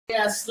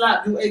I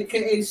slap you,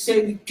 aka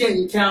Shady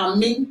King, count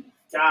me.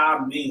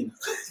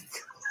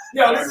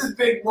 Yo, this is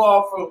Big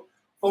Ball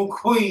from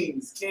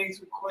Queens. Kings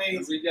from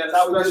Queens. We got a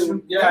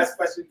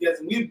special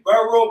guest. We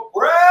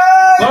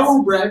BoroBredz.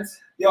 BoroBredz.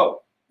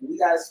 Yo, we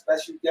got a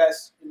special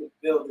guest in the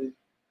building.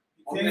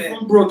 He came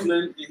from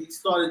Brooklyn and he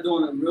started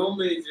doing a real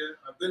major.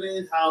 I've been in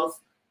his house.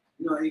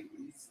 You know,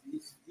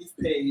 he's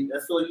paid.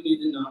 That's all you need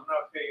to know. I'm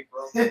not paid,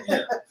 bro.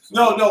 Yeah.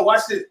 No,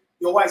 watch this.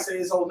 Your wife say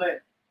his whole name.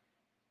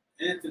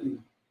 Anthony.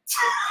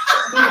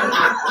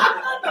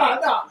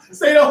 No.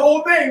 Say the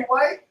whole name,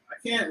 White. I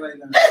can't right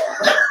now.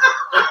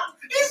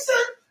 He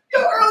said,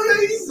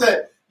 earlier he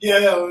said,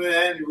 yeah,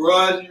 man,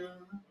 Roger.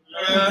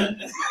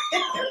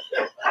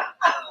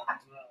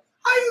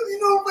 How you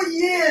know him for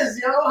years,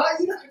 yo? How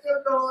you not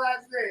gonna know the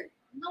last name?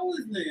 I know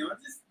his name. I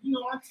just, I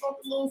talk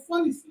a little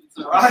funny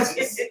sometimes.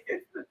 Rogerson.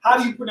 How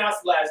do you pronounce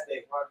the last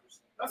name?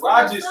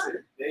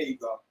 Rogerson. There you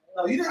go.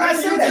 No, you didn't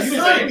say that. You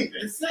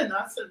didn't say anything.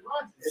 I said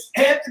Rogerson. It's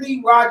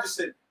Anthony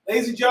Rogerson.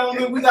 Ladies and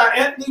gentlemen, we got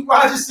Anthony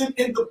Rogerson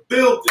in the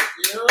building.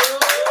 It's a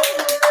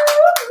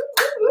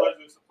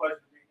pleasure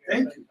to be here.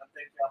 Thank you. I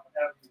thank y'all for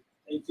having me.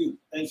 Thank you.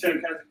 Check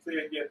hasn't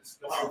cleared yet. It's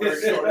gonna be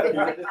very short.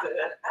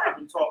 I've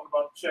been talking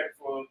about the check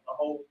for a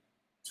whole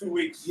 2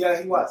 weeks.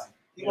 Yeah, he was.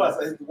 He was.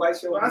 The white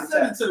show. Well, I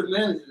said it to the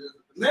manager.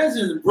 The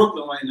manager's in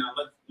Brooklyn right now.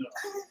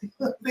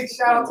 Big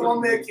shout out to my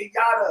man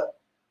Kenyatta.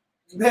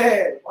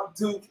 Man, my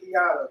dude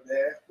Kenyatta,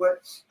 man.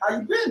 But how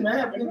you been, man?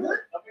 I've been good.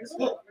 That's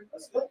good.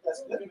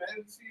 That's good, man.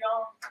 Good to see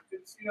y'all.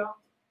 Good to see y'all.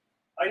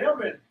 How y'all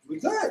been? We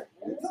good.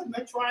 We good,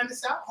 man. Trying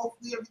this out.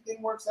 Hopefully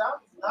everything works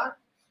out. If not,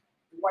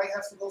 the white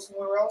has to go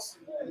somewhere else.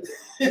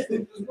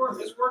 It's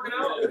working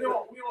out.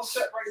 We on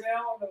set right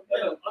now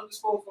at an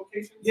undisclosed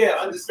location.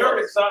 Yeah, it's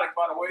very exotic,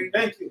 by the way.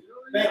 Thank you.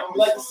 Man, you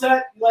like the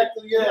set? You like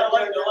the I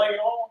like it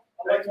all.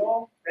 I like it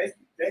all. Thank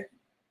you.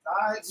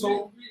 All right,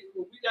 So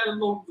we got a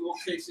little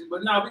location,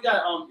 but now we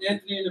got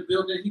Anthony in the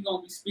building. He's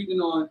gonna be speaking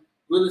on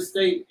real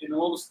estate and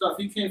all the stuff.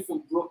 He came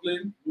from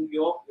Brooklyn, New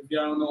York. If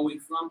y'all don't know where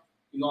he's from,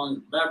 he's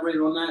gonna elaborate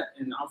on that.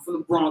 And I'm from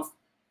the Bronx.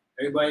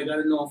 Everybody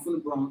gotta know I'm from the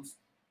Bronx.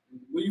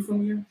 Where you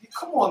from here?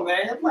 Come on,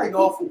 man. Everybody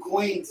know I'm from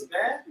Queens,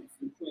 man.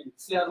 From Queens.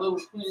 See how little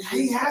Queens.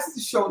 He has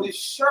to show this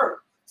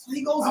shirt. So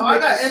he goes. I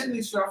got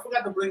Anthony's shirt. I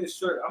forgot to bring his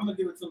shirt. I'm gonna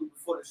give it to him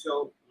before the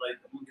show. Like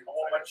I'm gonna give I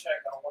want my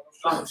check. I don't want no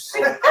Oh shirt.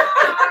 shit!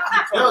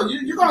 Yo,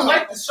 you're gonna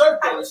like the shirt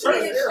though. The shirt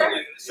is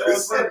there. He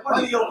said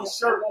money over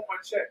shirt. I want my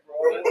check, bro.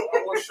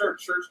 I want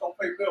shirt. Shirts don't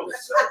pay bills.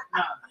 Nah,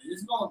 man,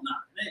 it's going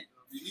man.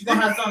 You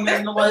gonna have something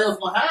that nobody else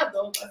gonna have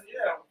though.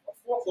 Yeah, a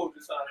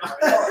foreclosure sign.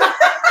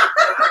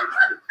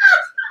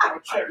 I'm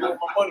check with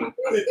my money.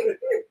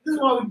 This is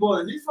why we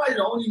bought it. He's probably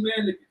the only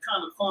man that can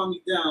kind of calm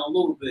me down a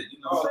little bit, you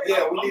know. Oh,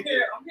 yeah, I'm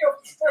here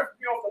with the strength,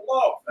 with the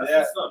love.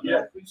 That's what's up, man. I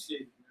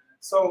appreciate it, man.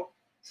 So,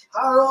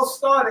 how it all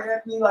started,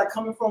 Anthony? Like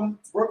coming from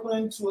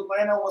Brooklyn to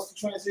Atlanta, what's the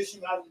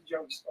transition? How did the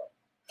journey start?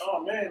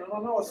 Oh man, I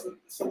don't know.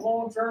 It's a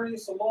long journey.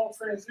 It's a long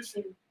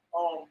transition.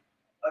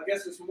 I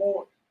guess it's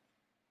long.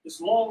 It's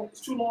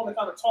too long to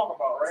kind of talk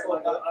about, right?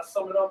 Like I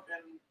sum it up,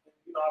 and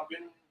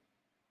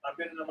I've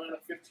been in Atlanta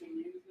 15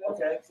 years now.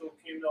 Okay. So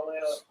came to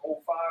Atlanta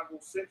 05,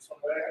 06.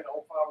 I'm back in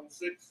 05,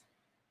 06.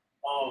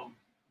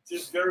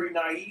 Just very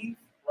naive,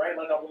 right?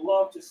 Like I would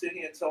love to sit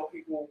here and tell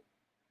people,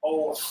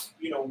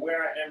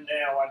 where I am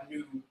now, I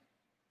knew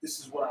this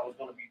is what I was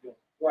going to be doing.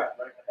 Right.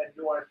 Like I had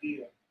no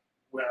idea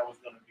where I was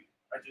going to be.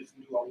 I just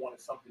knew I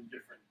wanted something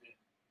different than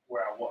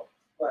where I was.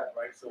 Right.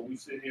 Right. So we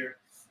sit here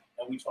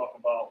and we talk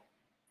about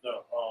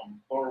the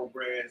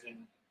BoroBredz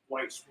and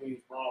white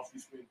screens, Bronx, we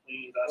scream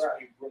Queens, I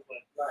scream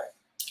Brooklyn. Right.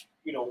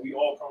 We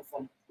all come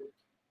from,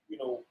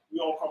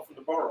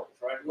 the boroughs,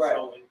 right? Right.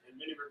 So in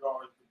many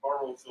regards, the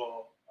boroughs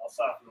are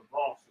outside from the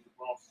Bronx, and the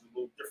Bronx is a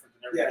little different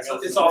than everything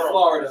else. It's all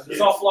Florida.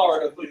 It's all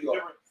Florida.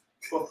 Different.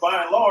 But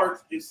by and large,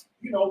 it's,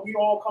 we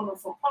all coming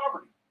from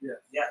poverty. Yeah.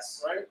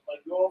 Yes. Right?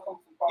 Like we all come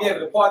from poverty. Yeah,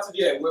 the parts of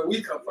where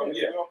we come from.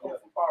 We all come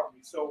from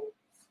poverty. So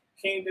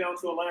came down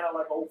to Atlanta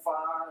like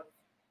 05,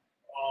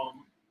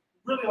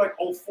 really like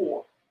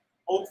 04.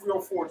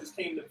 03, 04 just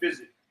came to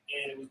visit,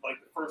 and it was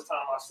like the first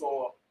time I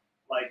saw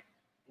like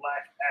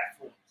black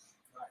affluence.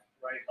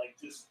 Right? Like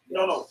just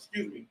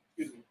excuse me.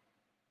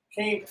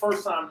 Came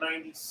first time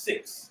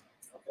 96.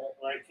 Okay.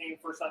 Right? Came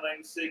first time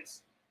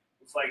 96.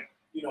 It's like,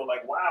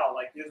 wow,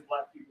 like there's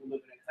black people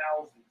living in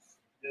houses.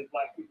 There's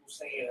black people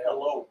saying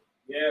hello.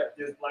 Yeah.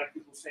 There's black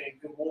people saying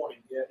good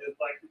morning. Yeah. There's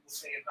black people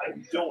saying how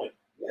you doing.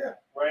 Yeah.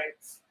 Right?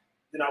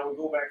 Then I would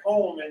go back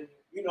home, and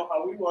you know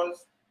how we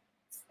was.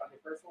 Fucking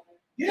first one.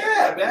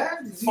 Yeah,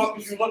 man. What the fuck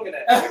was you looking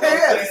at? You know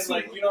what I'm saying?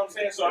 Like, you know what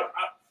I'm saying?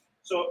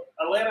 So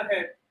Atlanta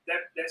had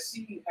that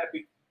seed had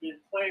been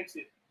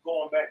planted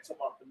going back to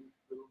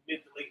the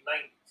mid to late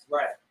 90s.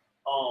 Right.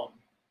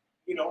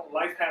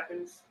 Life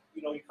happens.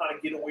 You kind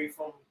of get away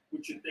from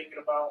what you're thinking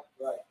about.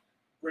 Right.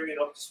 Bring it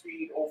up to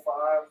speed.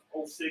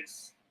 05,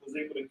 06, was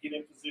able to get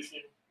in position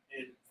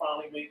and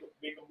finally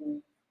make a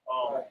move.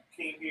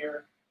 Came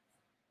here.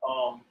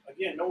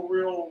 Again, no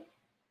real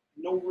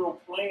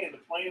plan. The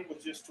plan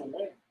was just to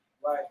win.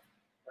 Right.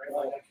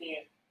 Like I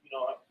can't,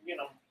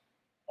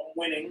 I'm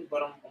winning,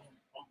 but I'm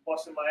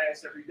busting my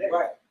ass every day.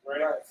 Right.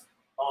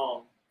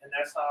 And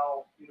that's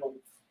how, you know,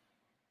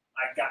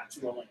 I got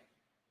to Atlanta.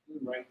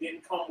 Right?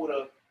 Didn't come with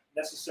a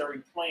necessary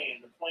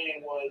plan. The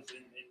plan was,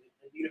 and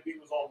Anita B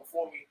was on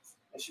before me,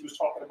 and she was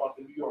talking about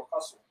the New York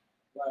hustle.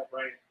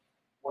 Right.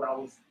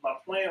 My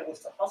plan was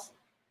to hustle.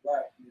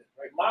 Right.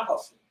 My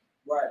hustle.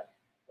 Right.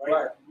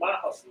 My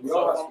hustle.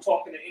 So if I'm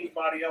talking to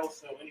anybody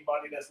else or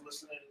anybody that's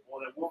listening or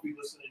that will be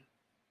listening,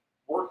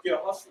 work your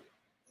hustle.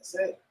 That's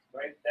it.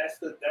 Right. That's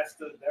the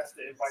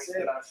advice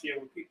that I share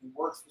with people.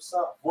 Work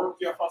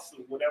your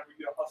hustle, whatever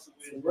your hustle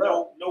is.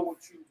 Know what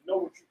you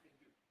can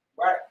do.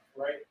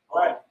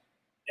 Right.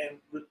 And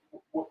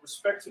with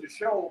respect to the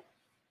show,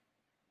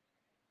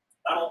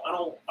 I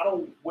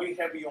don't weigh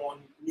heavy on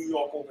New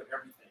York over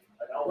everything.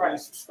 Like, I don't really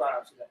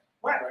subscribe to that.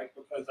 Right.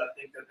 Because I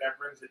think that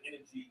brings an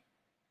energy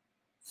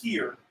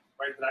here,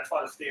 right, that I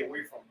try to stay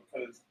away from.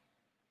 Because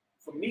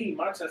for me,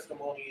 my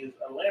testimony is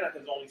Atlanta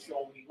has only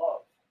shown me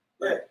love.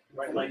 Right.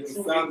 Like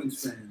you're a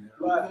Falcons fan.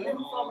 I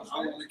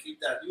want to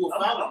keep that. You a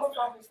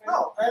Falcons fan?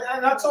 No,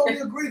 and I totally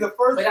agree. The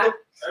first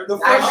shirt.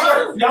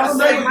 Y'all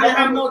say you didn't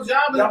have no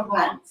job in the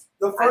Bronx.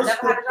 The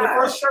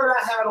first shirt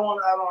I had on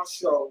out on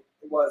show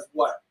was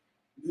what?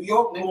 New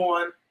York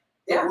born.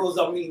 It was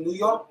New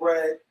York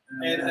bred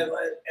and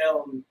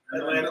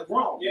Atlanta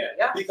grown.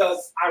 Yeah.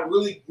 Because I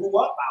really grew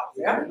up out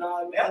here. You know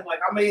what I mean?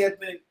 Like I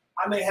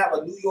may have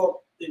a New York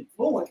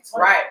influence.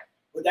 Right.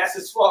 But that's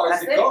as far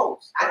as it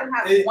goes. I didn't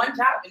have one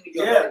job in New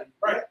York.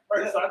 Right.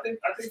 So I think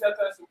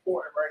that's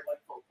important, right?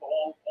 Like for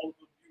all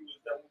the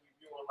viewers that will be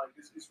viewing, like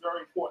it's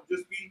very important.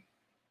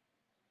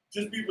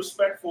 Just be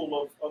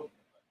respectful of.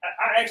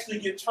 I actually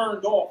get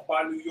turned off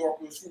by New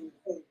Yorkers who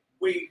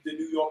wave the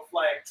New York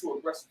flag too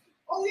aggressively.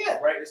 Oh yeah.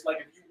 Right. It's like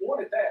if you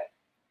wanted that,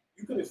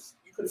 you could have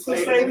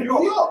stayed in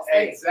New York.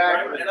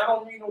 Exactly. Right? And I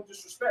don't mean no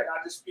disrespect.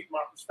 I just speak my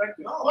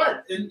perspective. No,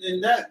 right.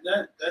 And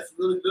that's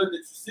really good that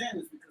you're saying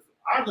this because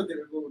I look at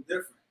it a little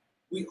different.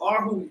 We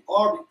are who we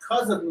are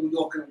because of New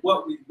York and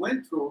what we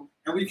went through,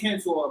 and we came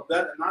to a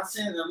better. Not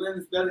saying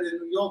Atlanta's better than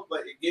New York, but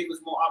it gave us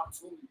more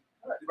opportunity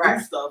to do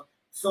stuff.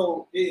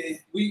 So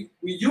we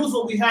use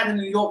what we had in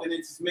New York, and it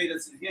just made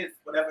us enhance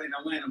whatever in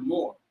Atlanta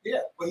more.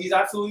 Yeah, but he's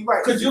absolutely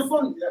right. Because you're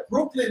from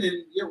Brooklyn,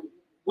 and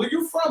where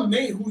you from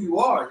made who you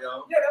are,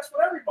 yo. Yeah, that's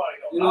what everybody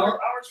knows. You know?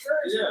 Our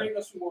experience made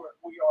us who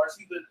we are. It's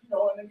either,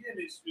 and again,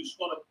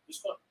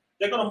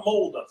 they're gonna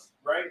mold us,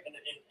 right? And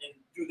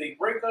do they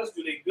break us?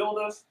 Do they build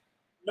us?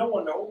 No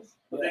one knows,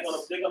 but they're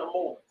gonna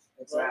mold us.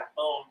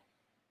 Exactly.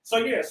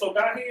 Right? So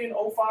got here in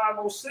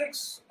 05,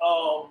 06. I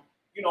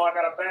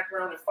got a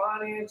background in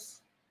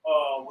finance.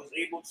 Was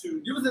able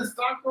to. You was in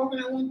stockbroking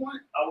at one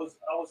point. I was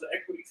an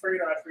equity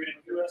trader. I traded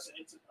U.S.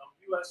 and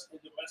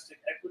domestic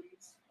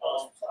equities.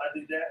 I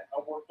did that. I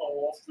worked on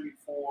Wall Street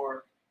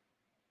for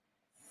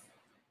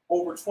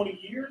over 20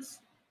 years.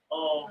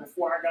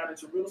 Before I got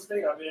into real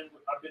estate, I've been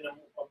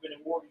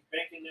in mortgage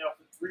banking now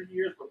for 3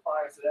 years. But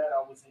prior to that,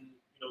 I was in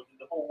did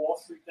the whole Wall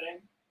Street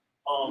thing.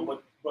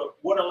 But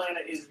what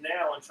Atlanta is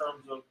now in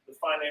terms of the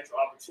financial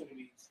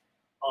opportunities.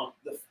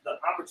 The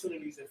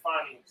opportunities in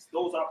finance,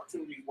 those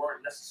opportunities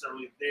weren't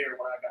necessarily there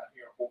when I got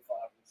here in 05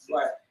 and 06.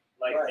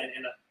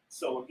 And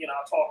so again,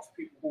 I talk to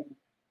people who,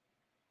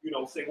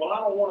 say, well,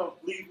 I don't want to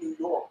leave New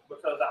York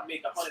because I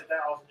make $100,000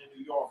 in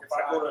New York. If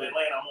I go to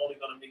Atlanta, I'm only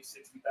going to make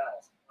 $60,000,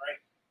 right?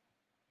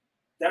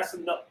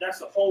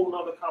 That's a whole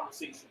nother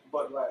conversation.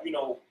 But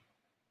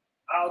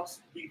I'll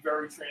be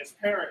very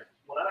transparent.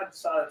 When I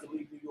decided to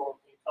leave New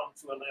York and come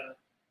to Atlanta,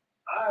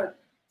 I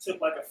took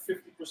like a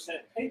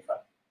 50% pay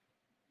cut.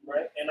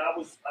 Right, and I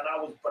was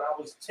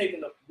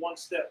taking one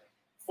step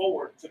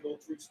forward to go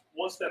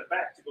one step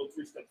back to go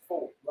 3 steps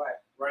forward. Right.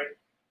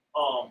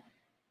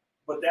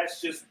 But that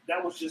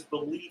was just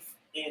belief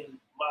in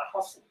my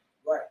hustle.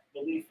 Right.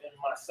 Belief in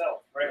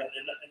myself. Right. And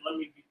let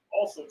me be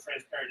also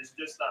transparent. It's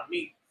just not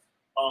me.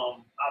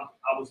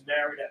 I was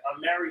married.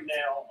 I'm married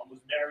now. I was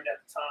married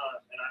at the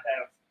time, and I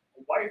have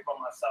a wife by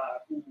my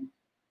side who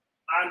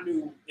I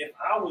knew if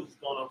I was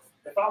gonna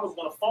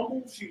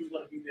fumble, she was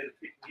gonna be there to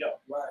pick me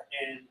up. Right.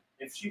 And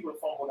if she would have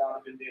fumbled, I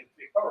would have been there to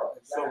pick her up.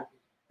 Exactly. So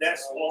that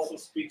also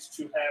speaks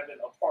to having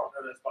a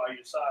partner that's by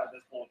your side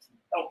that's going to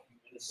help you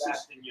and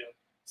assist in you.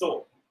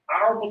 So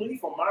our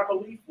belief or my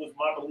belief was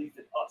my belief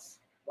in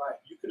us. Right.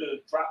 You could have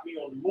dropped me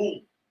on the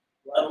moon.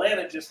 Right.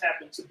 Atlanta just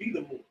happened to be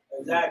the moon.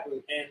 Exactly.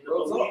 And the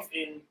belief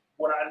in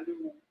what I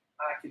knew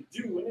I could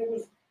do, and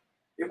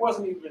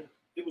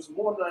it was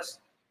more or less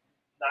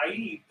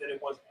naive than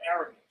it was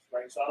arrogance,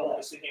 right? So I don't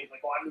want to sit here and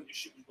like, I knew this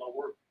shit was gonna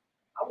work.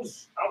 I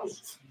was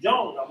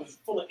young. I was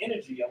full of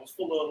energy. I was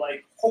full of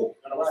like hope,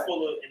 and I was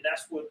and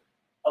that's what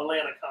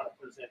Atlanta kind of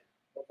presented.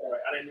 Okay. Right?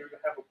 I didn't even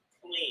have a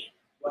plan.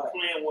 The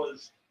plan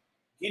was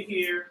get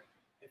here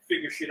and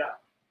figure shit out.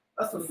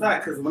 That's a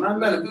fact, because when I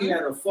met him, he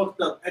had a fucked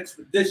up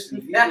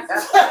expedition. He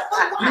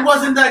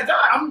wasn't that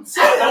guy. I'm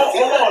saying.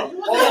 Hold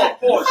on,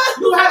 pause.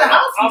 You had a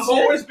house. I've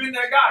always been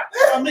that guy.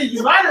 I mean,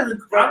 you might have.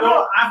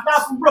 I'm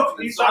not from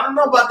Brooklyn, so I don't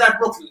know about that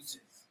Brooklyn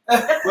shit.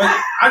 But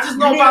I just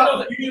know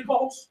about. You need a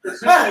post? No,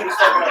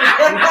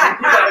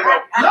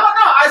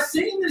 I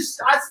seen this.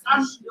 I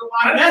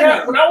met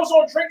her. When I was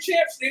on Drink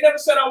Champs, they never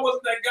said I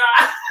wasn't that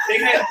guy. They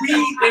had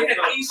weed, they had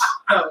Ace.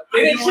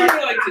 They didn't treat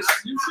me like this.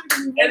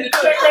 And the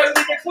check wasn't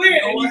even clear.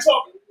 And you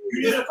talking,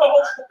 you need a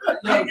co-host?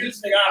 No,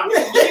 this nigga out of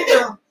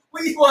here.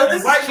 This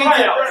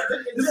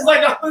is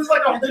like a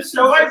this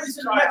show. Right, this is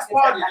the next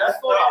party. That's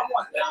all I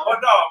want.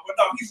 But no,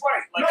 he's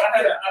right. Like I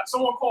had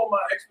someone called my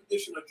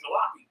expedition a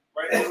jalopy.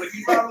 Right? And like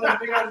you found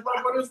anything I was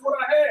like, but it's what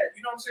I had.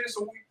 You know what I'm saying?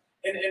 So we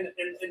and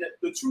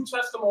the true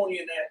testimony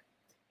in that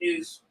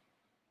is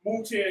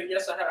moved here. And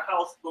yes, I had a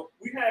house, but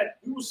we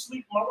were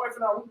sleeping. My wife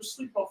and I, we were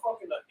sleeping on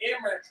fucking an air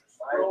mattress,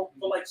 bro,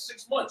 for like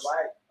 6 months.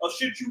 Right. A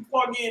shit you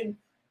plug in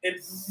and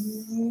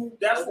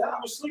that's what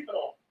we were sleeping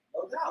on.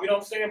 No doubt. You know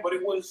what I'm saying? But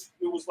it was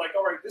like,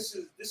 all right, this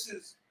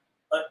is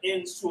an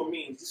ends to a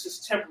means. This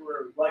is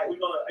temporary. Like I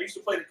used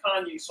to play the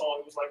Kanye song.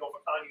 It was like over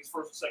Kanye's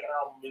first and second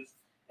album,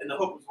 and the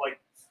hook was like,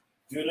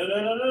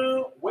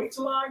 wait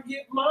till I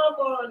get my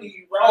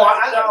money right. Oh,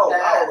 I know.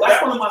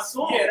 That's one of my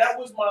songs. Yeah, that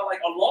was my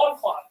like alarm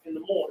clock in the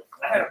morning.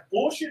 I had a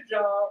bullshit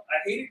job. I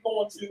hated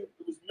going to.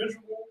 It was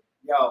miserable.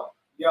 Yo.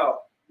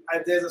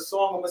 There's a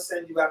song I'm gonna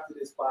send you after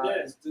this by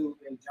this dude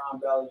named John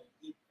Bell.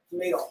 He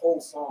made a whole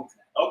song to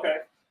that.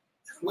 Okay.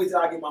 Wait till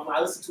I get my money.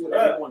 I listen to it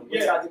every morning.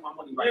 Wait till I get my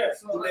money right. Yeah.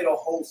 He made a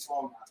whole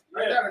song out of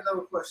it. I got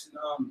another question.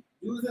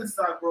 You was in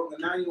stockbroker,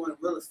 now you in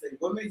real estate.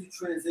 What made you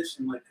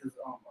transition? Like, cause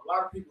a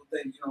lot of people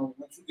think,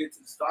 once you get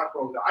to the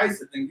stockbroker, I used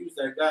to think you was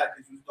that guy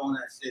because you was doing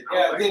that shit.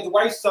 Yeah, like, the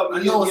white stuff.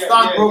 I know a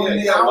stockbroker.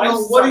 I don't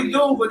know what he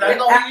do, but I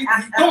know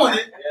he's doing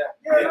it.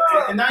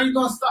 And now you're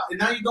gonna stop. And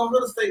now you're doing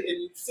real estate,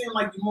 and you seem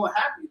like you're more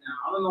happy now.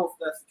 I don't know if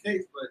that's the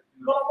case, but.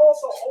 But I'm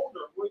also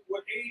older.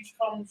 With age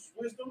comes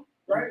wisdom,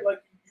 right?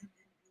 Like you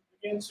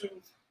begin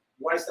to.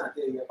 White's not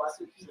there yet.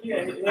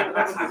 Yeah,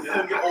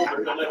 he'll get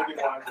older. He'll never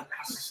get wiser.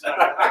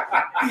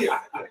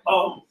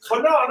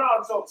 But no.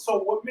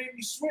 So what made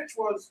me switch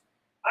was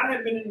I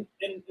had been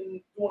in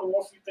doing the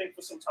Wall Street thing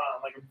for some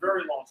time, like a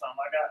very long time.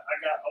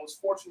 I was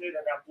fortunate.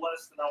 I got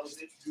blessed, and I was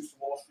introduced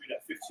to Wall Street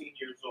at 15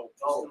 years old.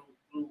 I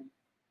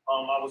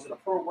was in a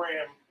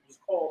program. It was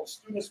called the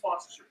Student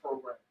Sponsorship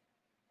Program,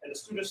 and the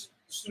student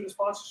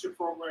sponsorship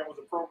program was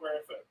a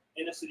program for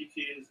inner city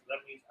kids.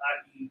 That means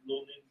i.e.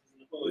 little ninjas.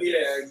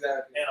 Yeah,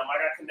 exactly. And I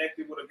got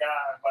connected with a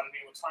guy by the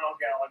name of Tom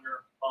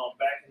Gallagher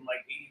back in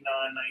like 89,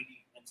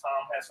 90. And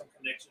Tom had some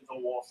connections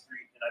on Wall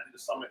Street, and I did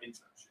a summer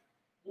internship.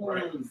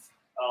 Right?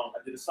 I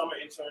did a summer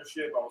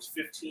internship. I was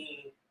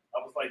 15.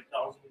 I was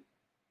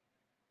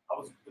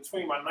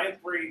between my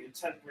 9th grade and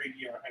 10th grade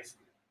year in high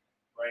school,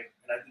 right?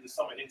 And I did a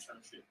summer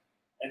internship,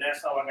 and that's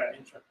how I got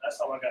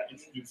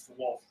introduced to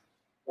Wall Street,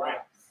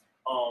 right?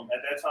 At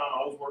that time,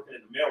 I was working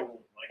in the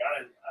mailroom. Like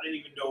I didn't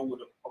even know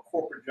what a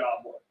corporate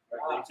job was.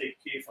 Right? They take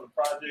kids from the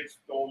projects,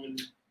 they'll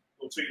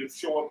tell you to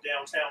show up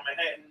downtown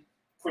Manhattan,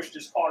 push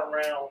this cart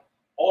around.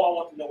 All I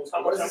want to know is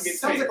how much I'm getting paid.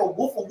 Sounds like a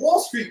Wolf of Wall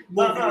Street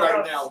movie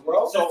right now,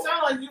 bro. So it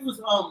sounds like you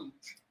was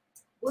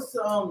what's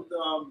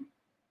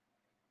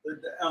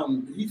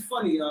he's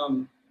funny,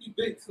 he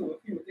big too. I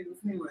can't think of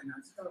his name right now.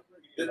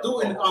 The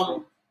dude in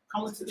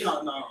coming to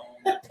no.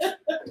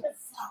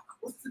 Fuck,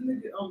 what's the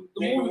nigga?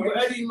 The movie with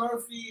Eddie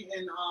Murphy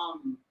and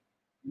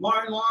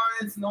Martin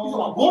Lawrence,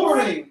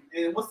 Boomerang,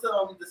 and what's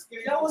the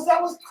scary? That was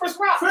Chris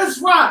Rock. Chris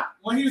Rock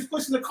when he was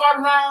pushing the cart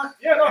around.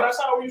 Yeah, no, that's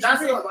how it used to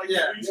be. It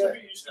used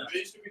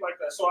to be like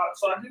that. So I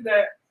did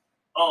that.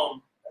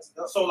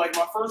 So like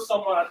my first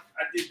summer, I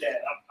did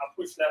that. I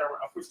pushed that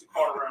around. I pushed the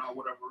cart around or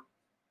whatever.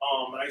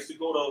 I used to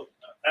go to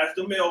as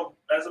a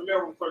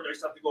mailroom clerk. I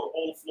used to have to go to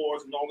all the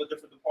floors and all the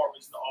different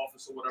departments in the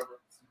office or whatever.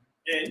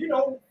 And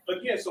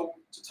again, so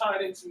to tie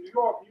it into New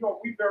York, we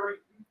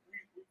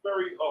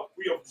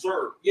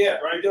observe. Yeah,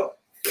 right.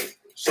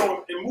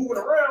 So in moving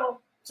around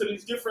to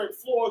these different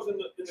floors in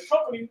the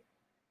company,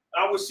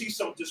 I would see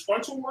some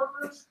disgruntled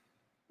workers,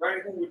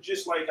 right, who would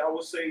just like, I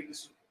would say,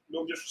 this is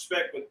no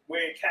disrespect, but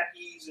wearing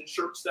khakis and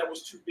shirts that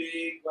was too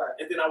big. Right.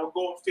 And then I would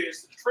go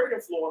upstairs to the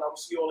trading floor and I would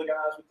see all the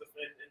guys and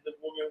the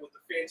women with the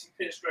fancy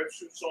pinstripe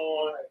suits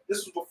on. Right.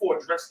 This was before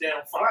dress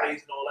down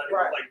Fridays and all that.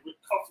 Right. Like with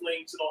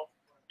cufflinks and all.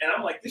 And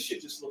I'm like, this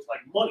shit just looks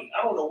like money.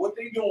 I don't know what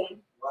they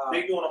doing. Wow.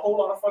 They doing a whole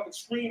lot of fucking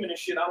screaming and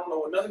shit. I don't know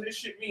what none of this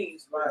shit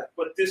means. Right.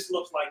 But this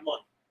looks like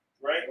money.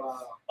 Right?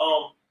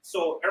 Wow.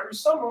 So every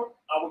summer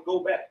I would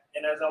go back.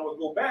 And as I would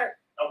go back,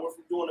 I went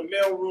from doing the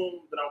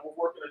mailroom, then I would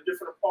work in a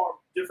different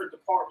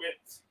department,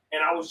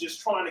 and I was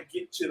just trying to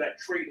get to that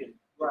trading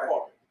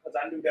department because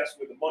I knew that's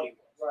where the money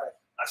was. Right.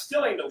 I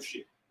still ain't know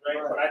shit,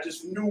 right? But I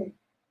just knew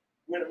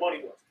where the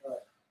money was.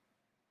 Right.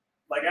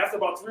 Like after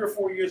about 3 or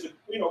 4 years of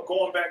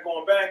going back,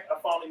 I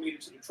finally made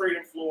it to the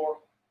trading floor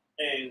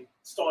and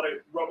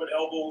started rubbing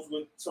elbows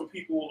with some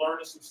people,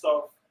 learning some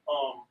stuff.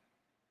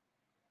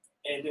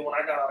 And then when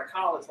I got out of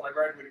college, when I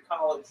graduated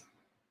college,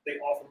 they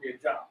offered me a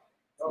job.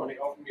 When they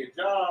offered me a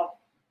job,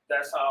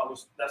 that's how I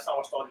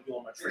started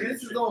doing my trading. And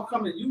this is all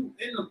coming. You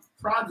in the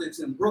projects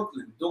in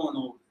Brooklyn doing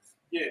all this.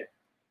 Yeah.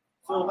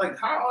 So like,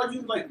 how are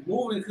you like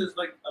moving? Because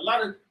like a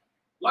lot of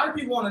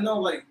people want to know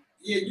like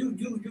yeah,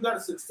 you got a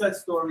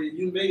success story and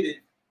you made it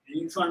and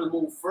you're trying to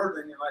move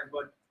further in your life,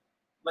 but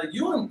like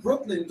you in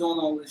Brooklyn doing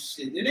all this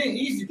shit. It ain't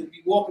easy to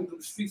be walking through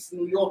the streets of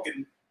New York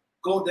and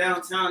go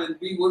downtown and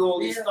be with all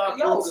these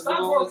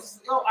stockbrokers.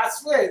 Yo, I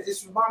swear, it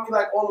just remind me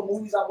like all the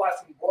movies I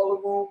watched from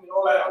BoroBredz and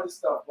all that other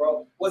stuff,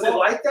 bro. Was it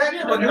like that?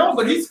 Yeah, but no,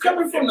 but he's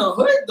coming from the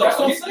hood, though. That's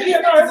what I'm saying.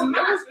 Yeah, no, it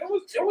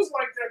was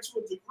like that to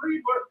a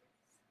degree,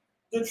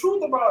 but the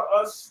truth about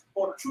us,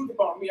 or the truth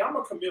about me, I'm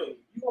a chameleon.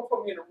 You gonna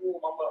put me in a room,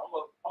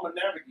 I'm a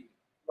navigator.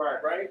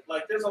 Right.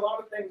 Like there's a lot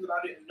of things that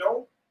I didn't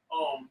know.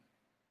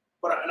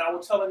 But I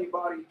would tell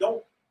anybody,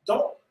 don't.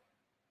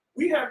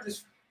 We have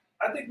this.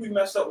 I think we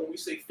mess up when we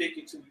say fake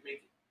it till we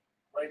make it,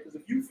 right? Because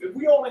if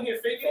we only hear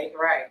fake it,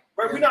 right,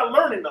 we're not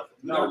learning nothing.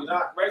 No, we're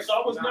not. Right. So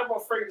I was never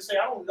afraid to say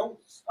I don't know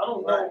this. I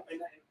don't know.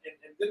 And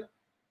then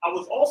I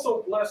was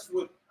also blessed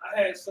with I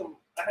had some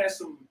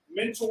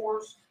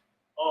mentors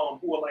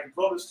who are like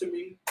brothers to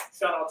me.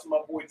 Shout out to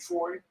my boy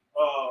Troy,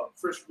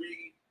 Chris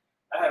Reed.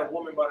 I had a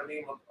woman by the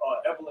name of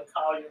Evelyn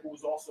Collier, who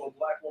was also a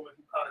black woman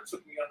who kind of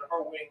took me under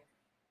her wing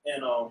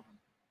and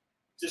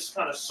just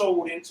kind of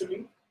sold into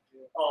me.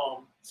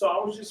 So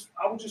I was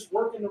just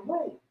working the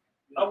room.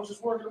 I was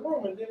just working the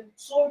room, and then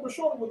slowly but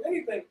surely with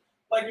anything,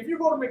 like if you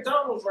go to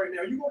McDonald's right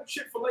now, you go to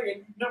Chick-fil-A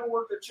and you've never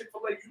worked at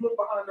Chick-fil-A, you look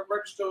behind the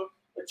register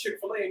at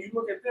Chick-fil-A and you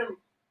look at them,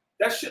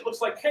 that shit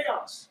looks like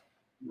chaos,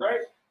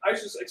 right? I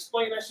just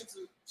explain that shit to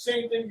the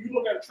same thing. You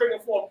look at a trading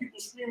floor, people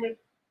screaming.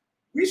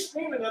 We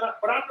screaming,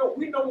 but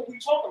we know what we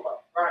talking about.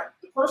 Right.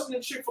 The person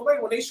in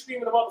Chick-fil-A, when they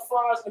screaming about the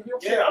fries and the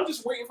milkshake, I'm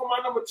just waiting for my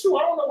number 2. I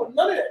don't know what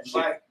none of that shit.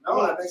 Right.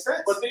 No, that makes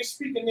sense. But they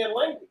speak in their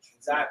language.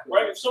 Exactly.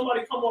 Right. If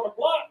somebody come on the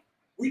block,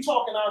 we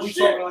talking our shit.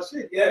 Talking our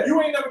shit. Yeah.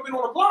 You ain't never been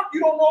on the block, you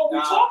don't know what we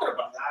talking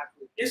about.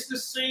 Exactly. It's the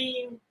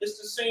same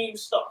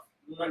stuff.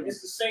 Right.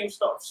 It's the same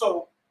stuff.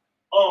 So,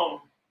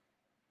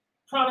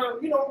 kind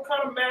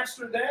of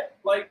mastered that,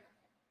 like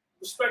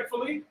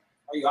respectfully.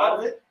 Are you out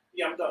of it?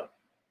 Yeah, I'm done.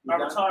 I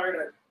retired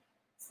at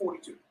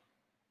 42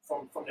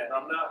 from that. I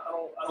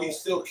don't. You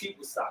still keep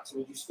the stocks, or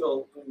would you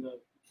still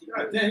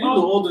Damn, you're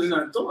older than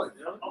I thought.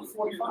 I'm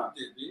 45. I'm 45.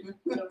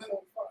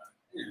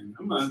 Yeah,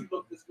 I'm not. You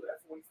look this good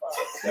at 45.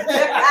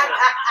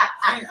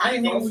 I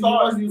ain't even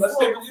start. you. Let's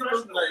take a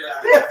fresh one.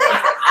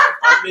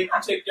 I'll make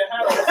you take your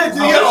hat off.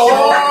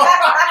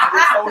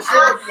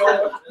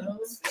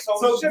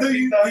 So do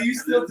you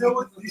still deal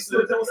with?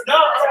 No,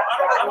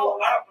 I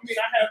don't. I mean,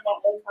 I have my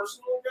own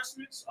personal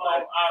investments. I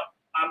have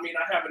I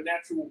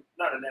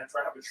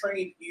have a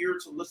trained ear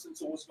to listen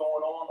to what's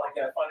going on, like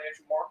at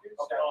financial markets.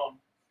 Okay.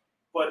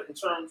 But in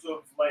terms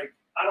of like,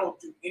 I don't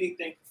do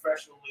anything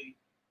professionally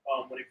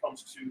when it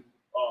comes to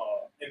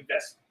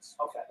investments.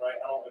 Okay. Right.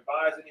 I don't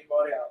advise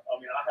anybody. I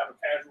have a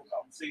casual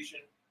conversation.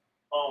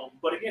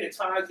 But again, it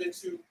ties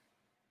into,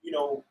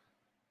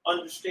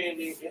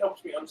 understanding. It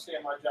helps me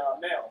understand my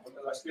job now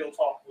because I still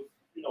talk with,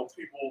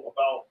 people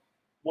about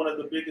one of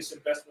the biggest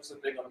investments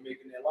that they're going to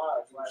make in their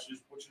lives,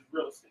 which is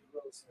real estate,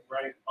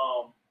 right?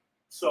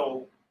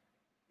 So,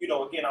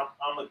 again,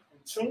 I'm in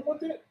tune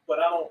with it, but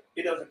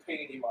it doesn't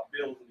pay any of my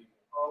bills anymore.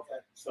 Okay.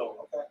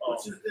 So,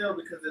 which is there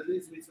because it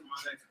leads me to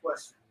my next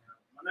question.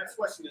 My next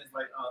question is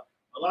like,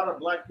 a lot of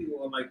black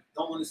people are like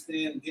don't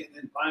understand getting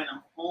and buying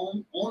a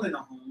home, owning a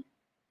home.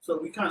 So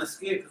we kind of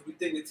scared because we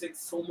think it takes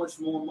so much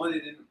more money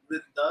than it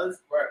really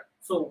does. Right.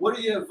 So what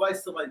are your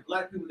advice to like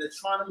black people that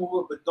trying to move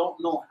up but don't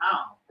know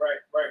how? Right.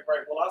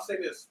 Well, I'll say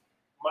this.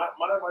 My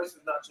advice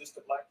is not just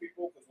to black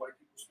people because white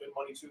people spend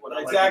money too. And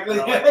exactly.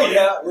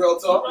 Yeah, real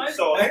talk. Right?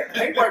 So,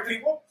 hey, white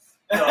people.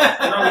 No,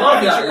 I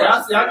love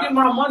y'all. I get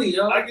my money,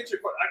 yo. I get your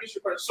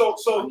question. So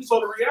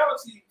the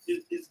reality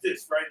is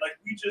this, right? Like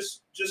we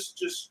just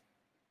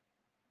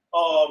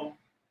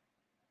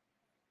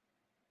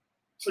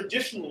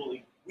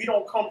traditionally we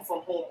don't come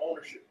from home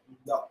ownership.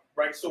 No.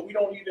 Right. So we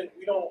don't,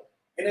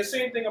 and the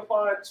same thing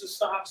applies to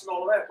stocks and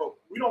all of that, but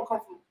we don't come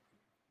from,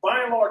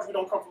 by and large, we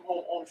don't come from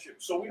home ownership.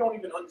 So we don't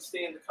even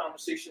understand the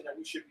conversation that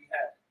we should be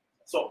having.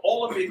 So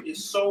all of it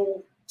is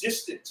so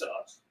distant to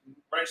us,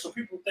 right? So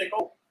people think,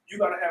 oh, you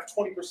got to have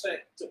 20%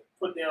 to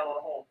put down on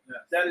a home. Yeah.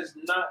 That is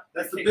not.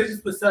 That's the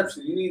biggest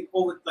perception. You need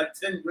over like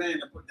 10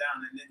 grand to put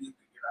down, and then you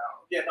can get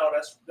out. Yeah, no,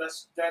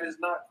 that is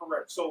not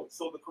correct. So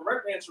the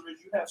correct answer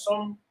is you have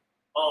some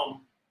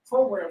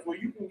programs where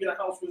you can get a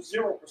house with 0%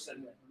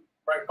 down.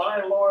 Right, by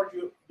and large,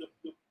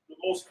 the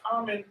most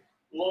common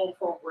loan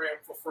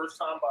program for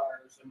first-time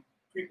buyers and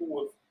people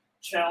with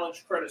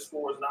challenged credit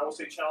scores, and I would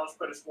say challenged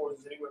credit scores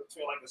is anywhere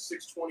between like a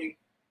 620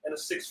 and a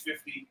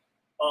 650.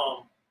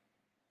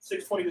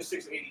 620 to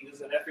 680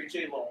 is an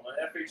FHA loan. An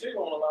FHA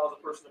loan allows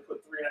a person to put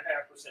 3.5%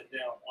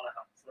 down on a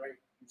house, right?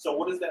 So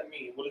what does that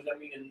mean? What does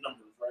that mean in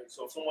numbers, right?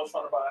 So if someone's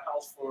trying to buy a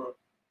house for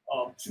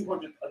a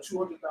 $200,000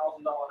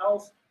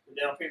 house, the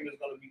down payment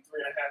is going to be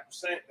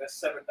 3.5%. That's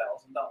 $7,000,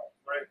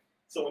 right?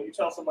 So when you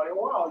tell somebody,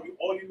 oh, wow,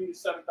 all you need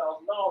is $7,000,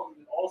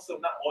 and also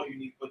not all you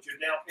need, but your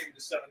down payment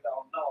is $7,000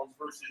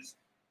 versus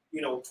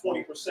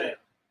 20%.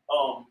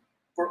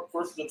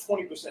 Versus a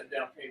 20%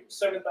 down payment.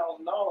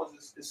 $7,000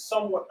 is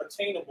somewhat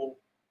attainable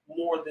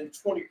more than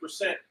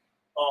 20%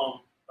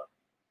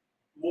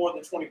 more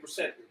than 20%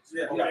 is.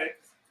 Yeah. Okay.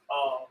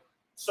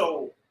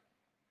 So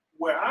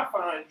where I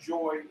find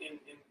joy in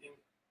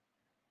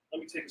let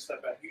me take a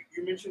step back.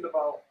 You mentioned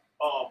about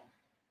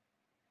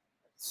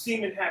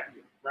seeming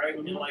happier, right?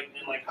 Mm-hmm. And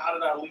like how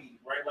did I lead,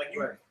 right? Like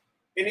you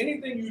in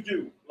anything you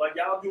do, like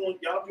y'all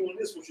doing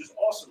this, which is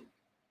awesome.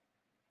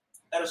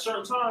 At a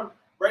certain time,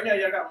 right now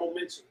y'all got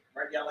momentum,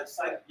 right? Y'all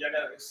excited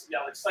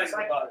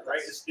about it,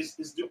 right? It's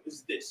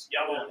this.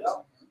 Y'all on this.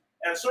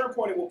 At a certain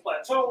point, it will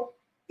plateau.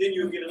 Then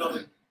you'll get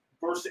another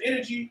burst of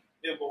energy.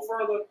 It'll go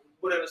further.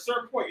 But at a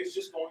certain point, it's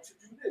just going to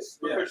do this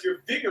because your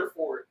vigor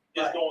for it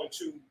is going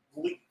to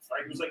leave.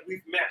 Right? It was like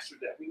we've mastered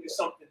that. We need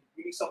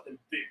something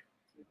big,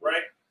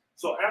 right?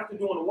 So after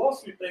doing the Wall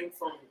Street thing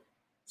from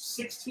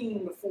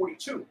 16 to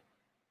 42,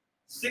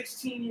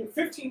 15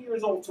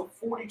 years old to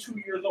 42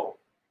 years old,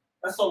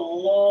 that's a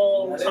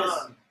long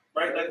time,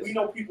 right? Like we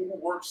know people who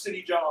work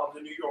city jobs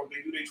in New York.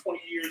 They do their 20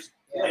 years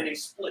and they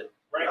split,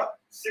 right?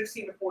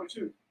 16 to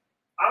 42.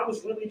 I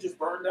was really just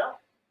burned out.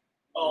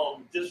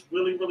 Just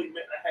really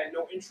I had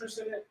no interest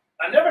in it.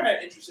 I never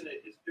had interest in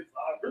it.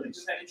 I really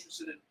just had interest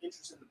in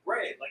the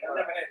bread. Like I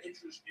never had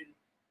interest in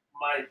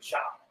my job.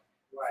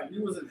 Right. So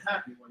you wasn't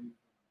happy when you.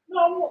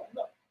 No.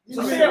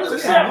 To say I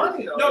wasn't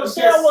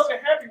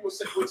happy was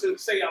to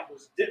say I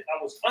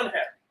was unhappy.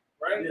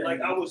 Right. Yeah,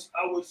 like I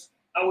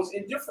was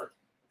indifferent.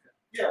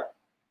 Yeah.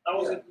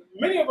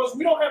 Many of us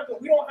we don't have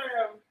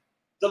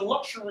the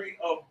luxury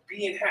of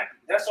being happy.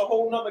 That's a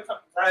whole nother.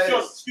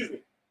 Excuse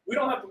me. We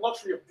don't have the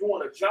luxury of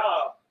doing a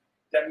job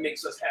that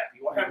makes us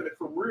happy or having a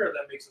career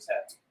that makes us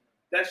happy.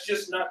 That's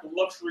just not the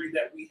luxury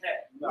that we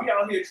have. No. We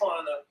out here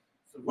trying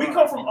to. We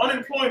come from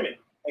unemployment.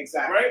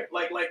 Exactly.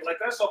 Right. Like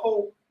that's a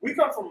whole.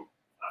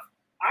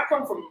 I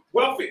come from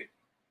welfare.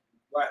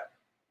 Right.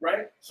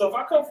 Right. So if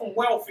I come from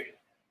welfare,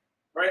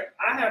 right,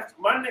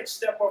 my next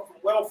step up from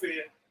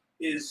welfare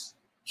is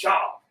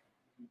job.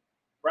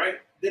 Right.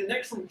 The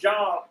next from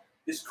job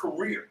is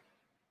career.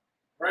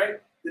 Right.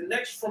 The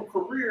next from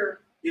career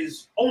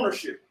is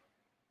ownership.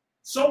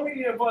 So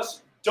many of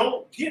us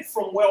don't get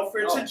from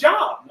welfare to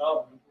job.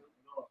 No.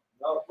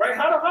 Right?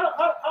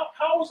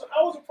 How is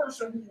a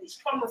person who was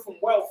coming from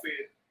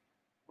welfare,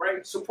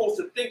 right, supposed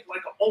to think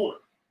like an owner?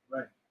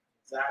 Right.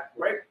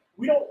 Exactly. Right?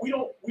 We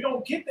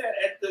don't get that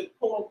at the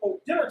quote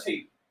unquote dinner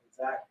table.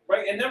 Exactly.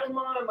 Right? And never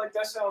mind, like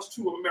that sounds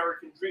too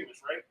American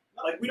dreamers, right?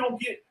 Like we don't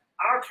get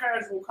our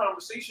casual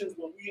conversations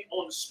when we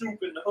on the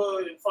stoop in the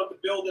hood, in front of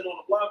the building, on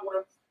the block,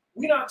 whatever.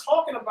 We're not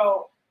talking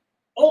about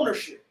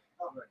ownership.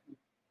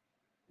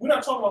 We're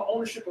not talking about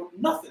ownership of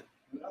nothing.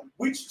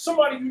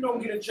 Somebody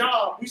get a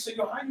job. We say,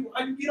 yo, how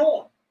you get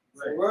on?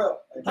 For real.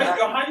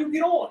 How you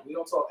get on? We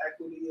don't talk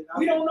equity and nothing.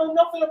 We don't know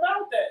nothing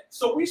about that.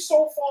 So we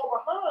so far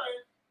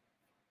behind.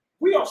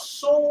 We are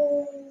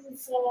so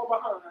far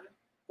behind.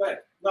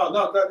 But no,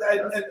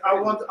 and I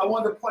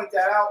want to point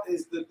that out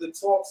is the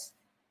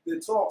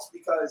talks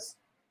because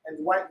and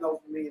Dwight knows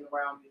me and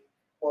around me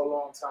for a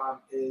long time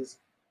is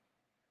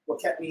what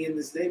kept me in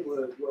this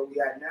neighborhood where we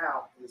at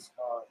now is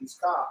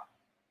East Cobb.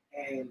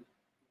 And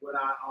when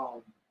I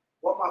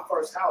bought my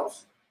first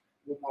house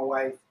with my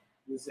wife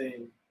was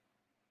in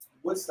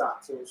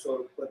Woodstock.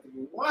 So but to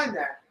rewind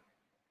that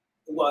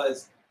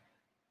was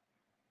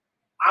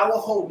our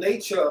whole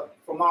nature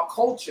from our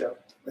culture,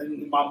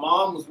 and my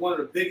mom was one of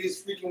the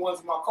biggest freaking ones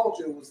in my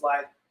culture. It was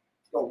like,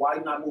 yo, why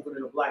you not moving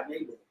in a black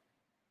neighborhood?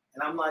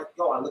 And I'm like,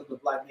 yo, I lived in a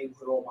black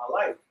neighborhood all my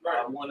life. Right.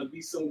 I want to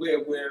be somewhere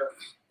where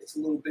it's a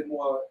little bit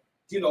more,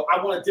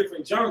 I want a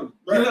different journey.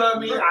 You know what I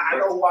mean? I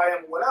know who I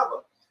am,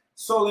 whatever.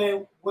 So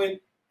then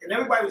and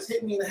everybody was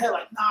hitting me in the head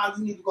like, nah,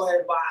 you need to go ahead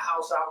and buy a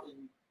house out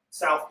in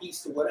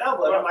Southeast or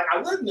whatever. And I'm like,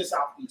 I lived in the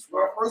Southeast.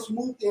 When I first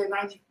moved there in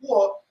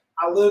 94,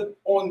 I lived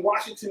on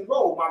Washington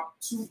Road.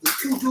 The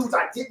two dudes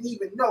I didn't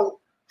even know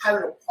had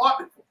an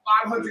apartment for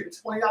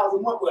 $520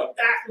 a month with a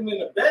bathroom in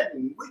the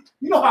bedroom.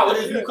 You know how it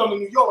is when you come to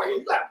New York, like,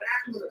 you got a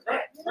bathroom in the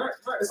bedroom.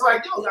 It's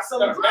like, yo, y'all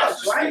selling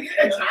drugs, right?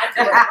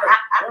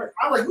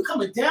 I'm like, you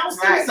coming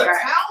downstairs to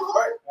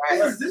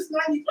town? This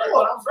 94? And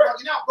I was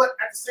bugging out. But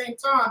at the same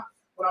time,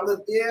 when I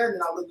lived there, and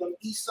then I lived on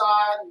the east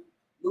side, and a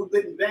little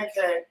bit in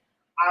Bankhead,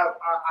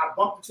 I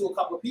bumped into a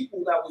couple of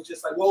people that was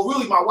just like, well,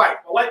 really my wife.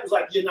 My wife was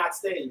like, you're not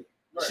staying here.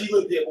 Right. She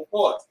lived there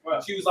before us.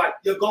 Right. She was like,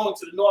 you're going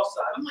to the north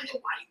side. I'm like, yo,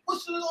 why you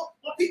pushing it up?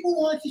 My people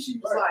want to. She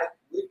was like,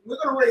 we're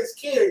going to raise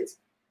kids.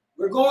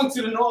 We're going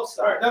to the north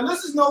side. Right. Now,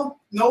 this is no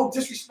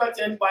disrespect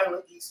to anybody on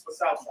the east or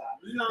south side.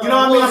 You know what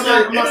I mean?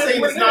 I'm not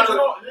saying it's not.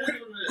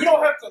 We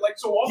don't have to, like,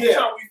 so all the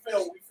time we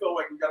feel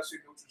like we got to say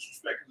no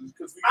disrespect.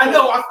 Because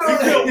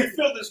we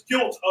feel this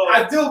guilt of,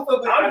 I do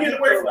feel that. I'm getting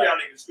away from y'all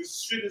niggas because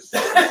shit is,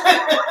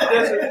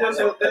 there's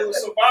a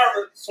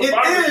survivor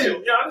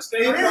guilt. Yeah, I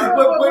understand. It is,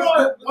 but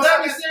what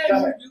I'm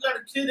saying, you got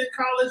a kid in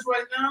college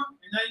right now,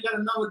 and now you got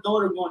another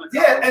daughter going to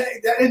college.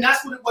 Yeah, and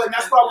that's what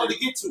that's what I wanted to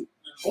get to.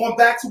 Going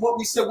back to what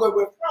we said where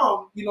we're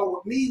from,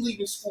 with me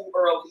leaving school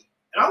early,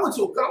 and I went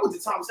to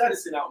Thomas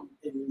Edison out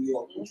in New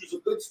York, which was a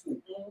good school,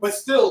 but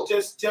still,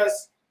 just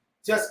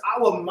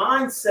our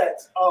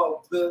mindset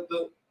of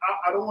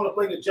I don't want to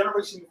blame the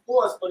generation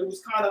before us, but it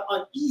was kind of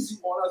uneasy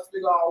on us to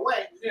figure our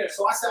way. Yeah.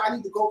 So I said I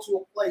need to go to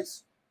a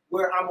place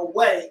where I'm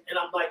away, and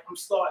I'm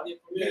starting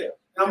it from here.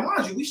 Now,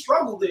 mind you, we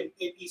struggled in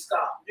East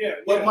Scott. Yeah.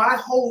 But my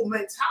whole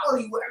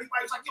mentality, where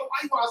everybody's like, yo, why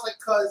you? I was like,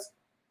 cause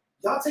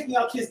y'all taking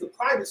our kids to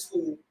private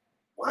school.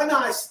 Why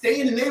not stay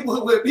in the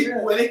neighborhood where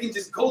people where they can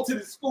just go to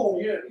the school?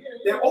 And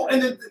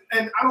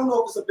I don't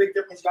know if it's a big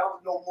difference. Y'all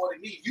would know more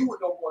than me. You would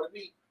know more than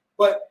me.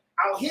 But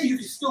out here, you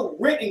can still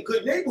rent in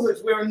good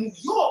neighborhoods. Where in New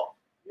York,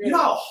 you know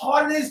how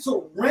hard it is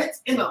to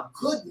rent in a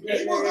good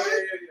neighborhood.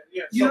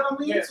 You know what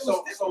I mean? Yeah.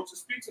 So to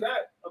speak to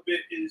that a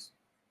bit is,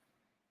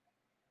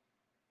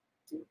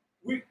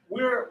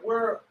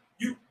 we're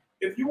you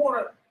if you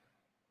want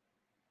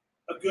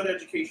a good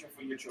education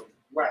for your children,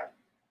 right?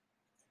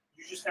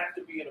 You just have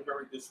to be in a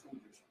very good school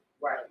district.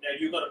 Right. Now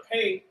you're gonna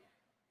pay.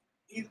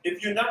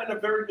 If you're not in a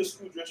very good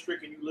school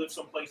district and you live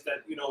someplace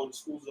that the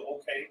schools are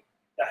okay,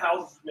 the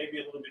houses may be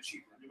a little bit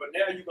cheaper. But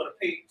now you're gonna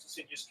pay to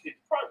send your kid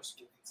to private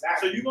school.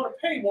 Exactly. So you're gonna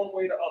pay one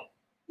way or the other.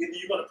 Either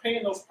you're gonna pay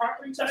in those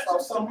property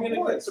taxes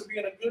to be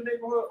in a good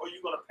neighborhood, or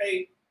you're gonna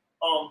pay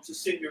to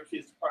send your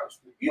kids to private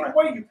school. Either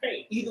way you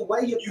pay. Either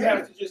way you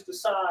have to just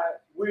decide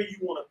where you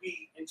want to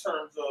be in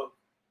terms of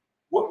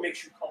what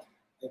makes you comfortable.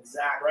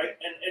 Exactly. Right.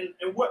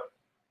 And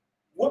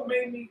what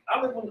made me,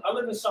 I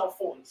live in South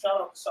Fulton.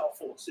 Shout out to South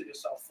Fulton, city of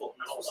South Fulton,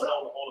 and all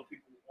the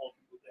people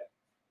there.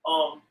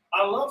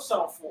 I love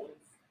South Fulton,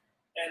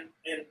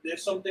 and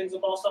there's some things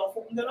about South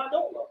Fulton that I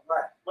don't love.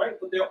 Right.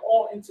 But they're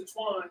all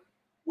intertwined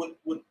with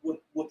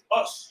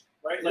us.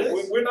 Right. Like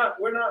we're not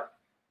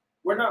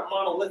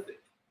monolithic.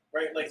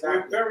 Right. Like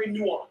we're very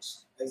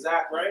nuanced.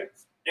 Exactly. Right.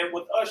 And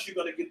with us, you're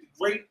gonna get the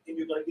great and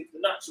you're gonna get the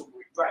not so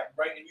great.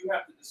 Right. And you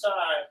have to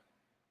decide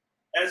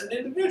as an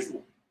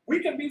individual. We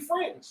can be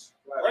friends,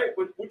 right?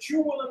 But what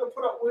you're willing to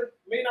put up with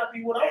may not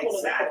be what I'm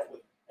willing to put up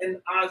with.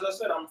 And as I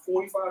said, I'm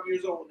 45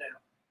 years old now.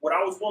 What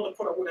I was willing to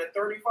put up with at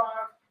 35,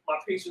 my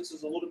patience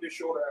is a little bit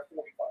shorter at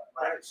 45,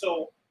 right?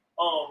 So,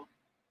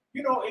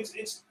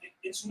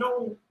 it's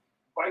no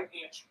right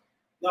answer.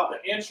 No,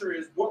 the answer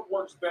is what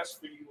works best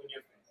for you and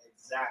your family.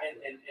 Exactly.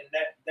 And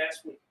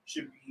that's what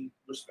should be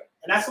respected.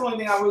 And that's the only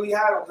thing I really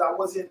had because I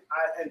wasn't.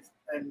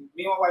 And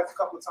me and my wife a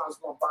couple of times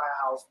going to buy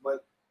a house,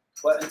 but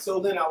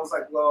until then I was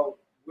like, well.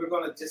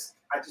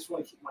 I just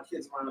want to keep my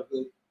kids around a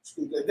good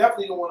school. I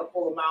definitely don't want to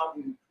pull them out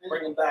and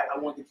bring them back. I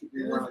want to keep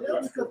them around.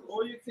 Because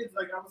all your kids,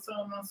 like I was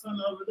telling my son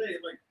the other day,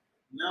 like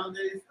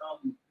nowadays,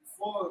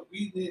 before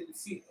we didn't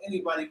see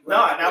anybody graduate.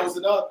 No, and that was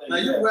another thing. Now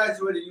you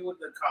graduated, you went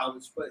to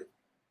college, but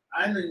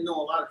I didn't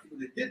know a lot of people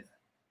that did that.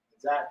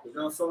 Exactly.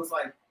 So it's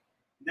like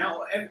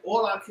now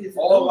all our kids.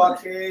 So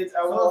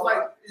it's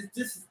like it's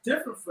just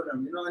different for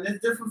them, and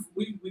it's different.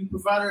 We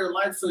provided a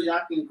life so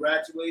y'all can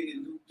graduate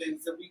and do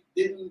things that we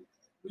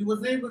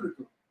wasn't able to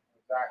do.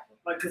 Exactly.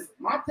 Like, cause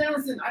my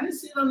parents I didn't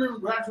see them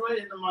graduate,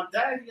 and my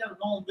dad, he had his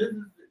own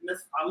business.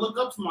 I look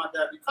up to my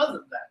dad because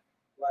of that.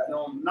 Right.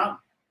 Not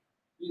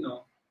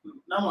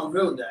my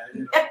real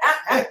dad.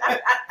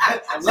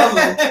 I love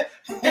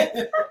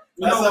him.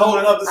 That's a whole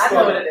other story. I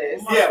know what it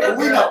is. Yeah, but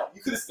we know.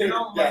 You could have stayed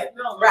with that.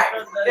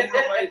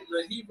 Right.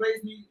 He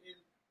raised me.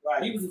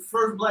 He was the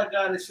first black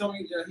guy to show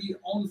me that he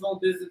owns his own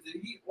business,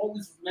 and he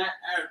always was mad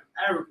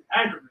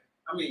arrogant.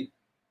 I mean.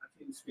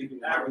 Speaking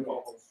arrogant.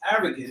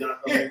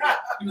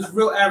 He was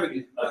real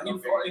arrogant.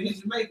 He's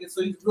Jamaican,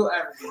 so he's real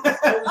arrogant.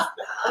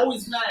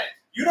 Always mad.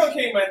 You don't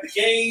came at the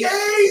gays,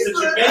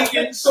 the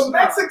Jamaicans, the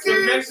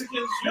Mexicans.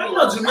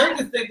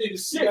 Jamaicans think they the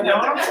shit. I'm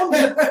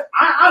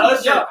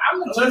a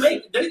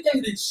Jamaican. They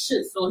think they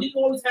shit. So he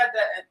always had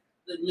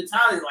the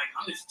mentality like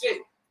I'm the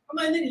shit. I'm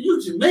like, nigga, you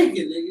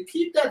Jamaican, nigga.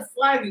 Keep that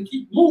flag and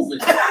keep moving.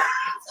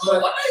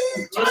 But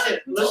listen.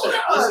 This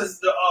is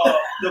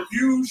the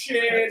view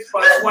shared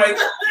by the white.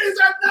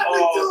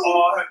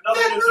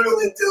 Nothing to do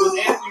with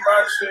Antony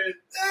Rogerson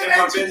and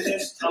my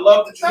business. I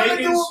love the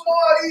Jamaicans.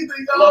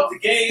 I love the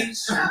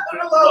gays. I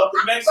love the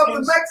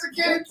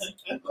Mexicans.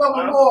 Love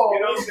them all. You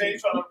know what I'm saying?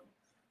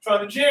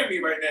 Trying to jam me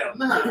right now.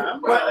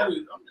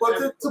 But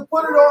to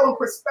put it all in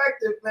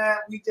perspective, man,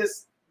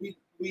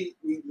 we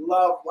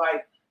love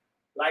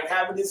like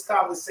having this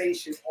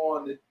conversation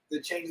on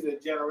the change of the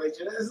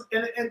generation.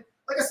 And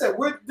like I said,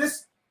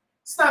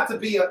 it's not to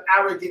be an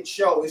arrogant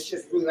show. It's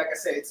just really, like I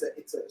said, it's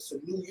a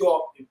New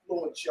York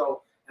influence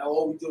show. And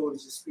all we do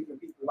is just speaking to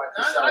people like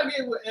this. I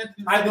get what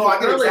Anthony. I know. I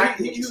get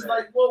exactly. He was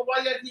like, "Well,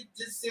 why y'all keep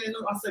just saying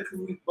no?" I said, "Cause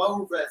we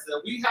BoroBredz.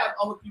 We have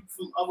other people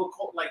from other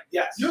cultures. Like,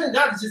 yes, you ain't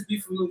got to just be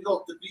from New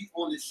York to be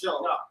on this show.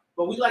 No.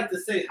 But we like to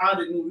say, how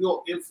did New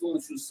York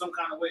influence you some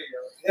kind of way?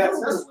 Yes,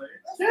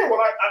 yeah. Well,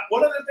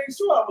 one of the things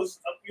too, I was,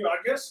 I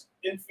guess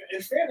in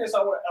fairness,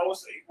 I would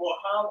say, well,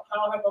 how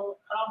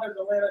has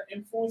Atlanta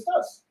influenced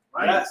us?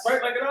 Right. Yes.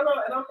 Right. Like, I'm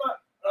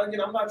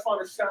not trying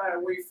to shy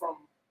away from.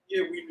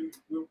 Yeah, we're New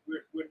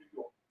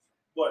York.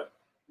 But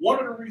one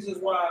of the reasons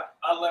why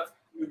I left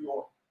New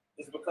York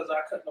is because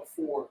I couldn't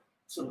afford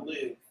to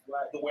live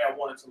the way I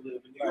wanted to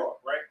live in New York,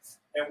 right?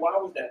 And why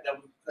was that? That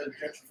was because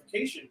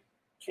gentrification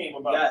came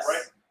about,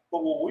 right?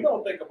 But what we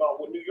don't think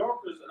about, what New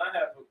Yorkers, and I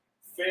have a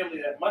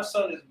family that my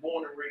son is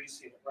born and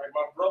raised here, right?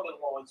 My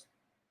brother-in-law is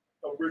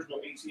original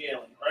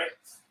ATL, right?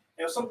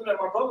 And something that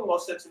my brother-in-law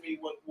said to me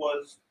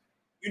was,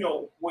 you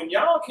know, when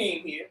y'all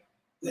came here,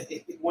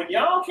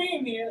 y'all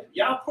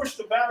pushed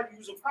the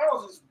values of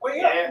houses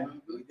way up,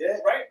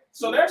 right?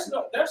 So that's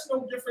no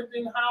different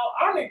than how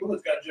our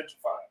neighborhoods got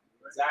gentrified.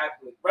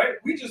 Exactly. Right?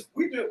 We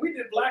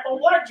did black on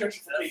black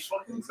gentrification. That's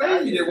fucking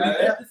crazy. We did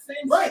the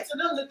same right to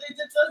them that they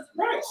did to us.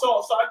 Right.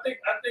 So I think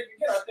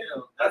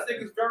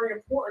it's very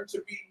important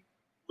to be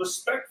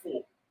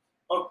respectful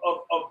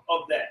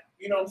of that.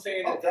 You know what I'm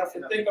saying? Oh,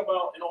 and think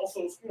about and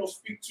also, you know,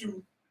 speak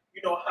to,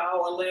 you know,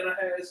 how Atlanta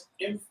has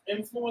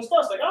influenced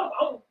us. Like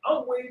I'm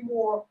way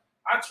more.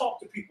 I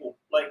talk to people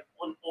like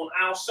on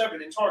aisle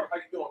 7 in Target. How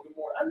you doing? Good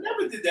morning. I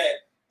never did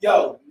that.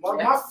 Yo,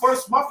 my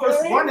first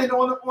running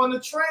on the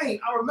train.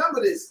 I remember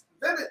this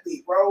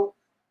vividly, bro.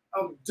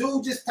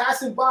 Dude just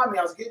passing by me.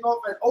 I was getting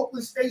off at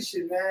Oakland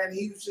Station, man.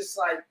 He was just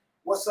like,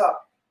 "What's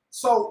up?"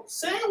 So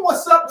saying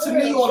 "What's up" to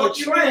me on the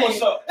train,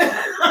 what's up?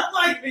 I'm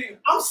like,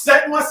 I'm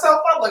setting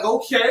myself up. Like,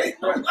 okay,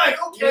 I'm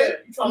like,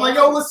 okay. Yeah, I'm like,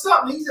 yo, what's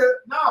up? And he said,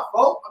 "Nah,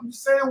 folks. I'm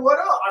just saying what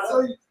up." I saw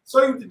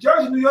you with the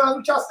jersey, New York.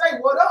 What y'all say?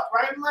 What up,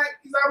 right? I'm like,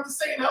 he's like, I'm just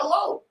saying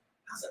hello.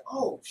 I said,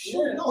 oh,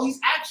 shoot, yeah. no, he's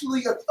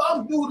actually a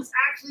thumb dude. Is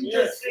actually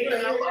just saying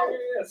hello.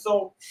 Yeah.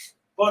 So,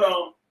 but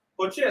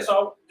yeah.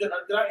 So did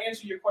I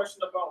answer your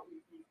question about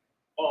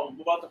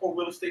the whole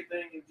real estate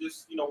thing and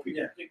just, you know,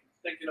 people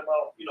thinking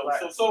about, you know,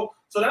 right. So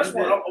that's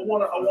what I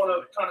want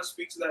to kind of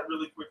speak to that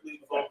really quickly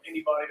from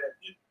anybody that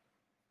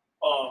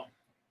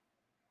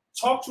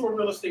talk to a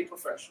real estate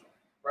professional,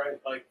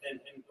 right? Like, and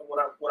what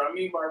I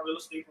mean by a real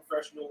estate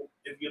professional,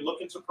 if you're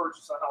looking to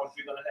purchase a house,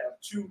 you're gonna have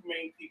two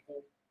main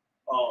people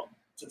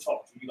to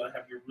talk to. You're gonna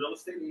have your real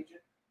estate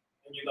agent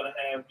and you're gonna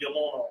have your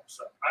loan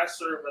officer. I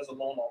serve as a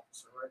loan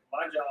officer, right?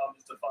 My job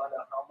is to find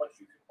out how much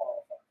you can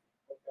qualify.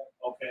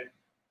 Okay.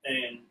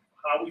 And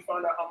how we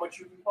find out how much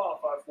you can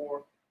qualify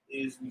for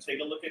is we take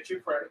a look at your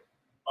credit.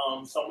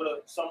 Some of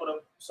the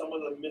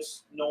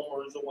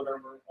misnomers or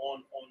whatever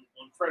on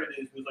credit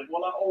is was like,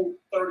 well, I owe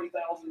 $30,000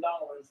 right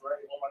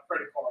on my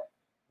credit card.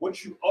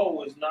 What you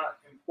owe is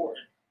not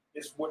important.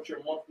 It's what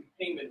your monthly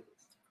payment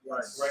is.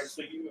 Yes. Right.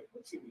 So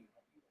what you mean?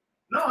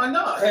 No, I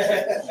know.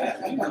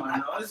 I know.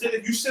 I said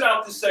if you sit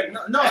out this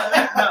segment. No.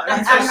 Let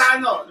me tell you how I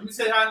know. Let me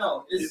tell you how I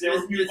know. Is there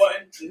a review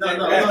button? No.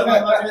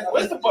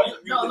 What's the button?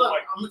 No, look.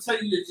 I'm gonna tell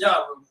you your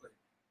job real quick.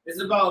 It's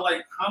about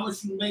like how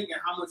much you make and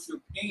how much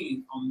you're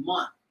paying a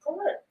month.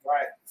 Correct.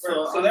 Right.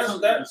 So that's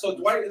that. So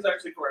Dwight is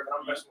actually correct.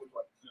 I'm messing with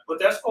Dwight. But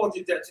that's called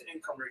your debt to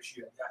income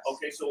ratio. Yes.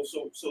 Okay. So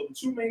the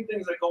two main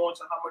things that go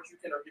into how much you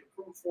can get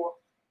approved for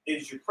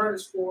is your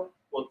credit score.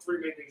 Well, three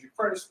main things.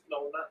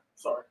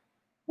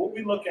 What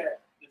we look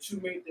at. The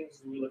two main things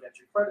is we look at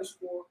your credit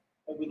score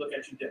and we look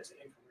at your debt to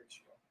income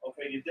ratio.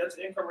 Okay, your debt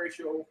to income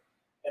ratio,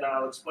 and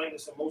I'll explain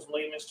this in most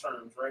layman's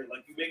terms, right?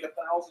 Like you make $1,000 a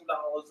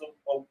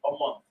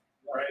month,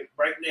 right?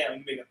 Right now,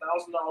 you make $1,000 a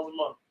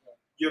month.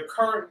 Your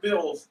current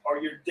bills are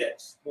your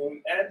debts. When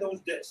we add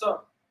those debts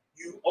up,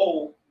 you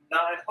owe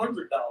 $900 a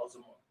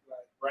month,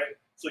 right?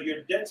 So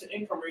your debt to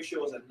income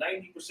ratio is a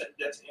 90%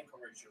 debt to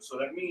income ratio. So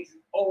that means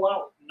you owe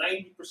out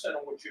 90%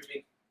 of what you're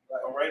making,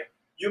 all right?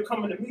 You're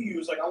coming to me,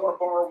 you're like, I want to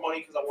borrow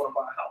money because I want to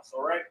buy a house,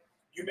 all right?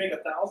 You make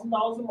 $1,000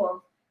 a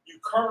month. You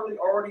currently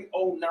already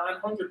owe $900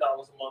 a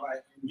month.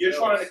 Right? You're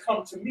trying to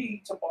come to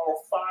me to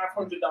borrow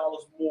 $500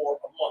 more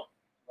a month,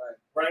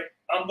 right?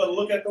 I'm going to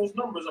look at those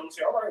numbers. I'm going to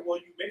say, all right, well,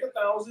 you make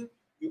 $1,000,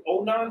 you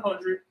owe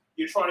 $900,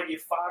 you're trying to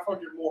get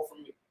 $500 more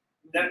from me.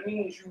 That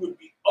means you would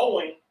be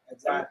owing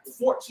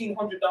 $1,400 a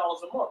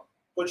month,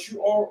 but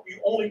you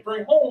only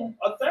bring home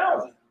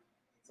 $1,000.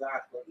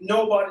 Exactly.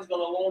 Nobody's going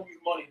to loan you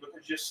money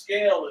because your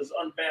scale is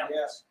unbalanced.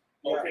 Yes.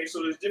 Okay,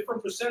 so there's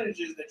different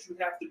percentages that you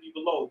have to be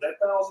below. That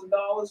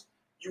 $1,000,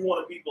 you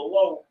want to be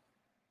below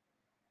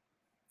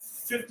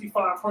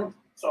 $550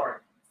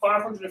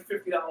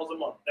 a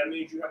month. That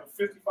means you have a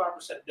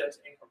 55% debt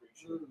to income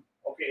ratio.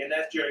 Okay, and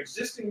that's your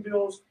existing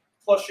bills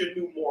plus your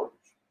new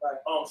mortgage. Right.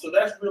 So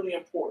that's really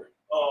important.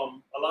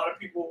 A lot of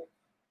people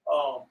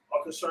are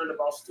concerned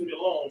about student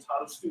loans. How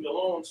do student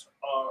loans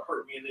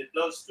hurt me? And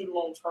student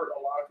loans hurt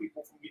a lot of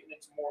people from getting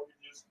into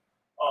mortgages.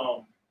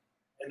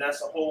 And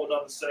that's a whole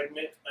other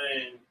segment.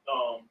 And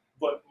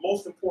but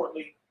most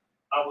importantly,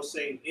 I would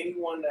say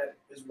anyone that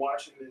is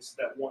watching this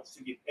that wants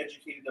to get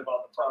educated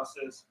about the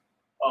process,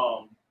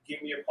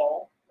 give me a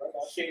call. Right?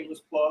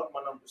 Shameless plug.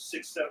 My number is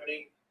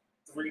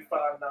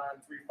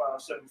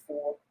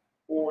 678-359-3574.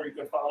 Or you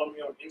can follow me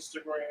on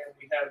Instagram.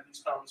 We have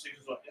these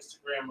conversations on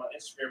Instagram. My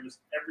Instagram is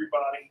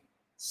everybody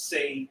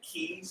say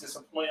keys. It's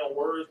a play on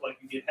words.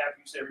 Like you get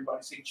happy, you say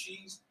everybody say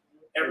cheese.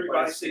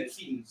 Everybody say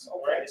keys.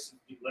 All right. It's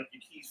like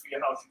your keys for your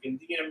house. You can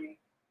DM me,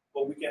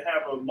 but we can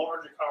have a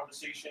larger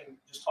conversation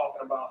just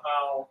talking about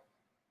how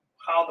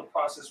the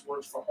process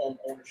works for home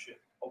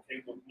ownership.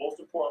 Okay. But most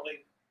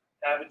importantly,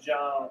 have a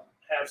job,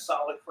 have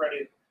solid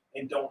credit,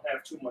 and don't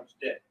have too much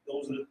debt.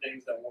 Those are the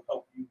things that will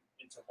help you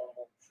into home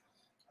ownership.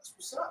 That's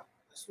what's up.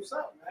 That's what's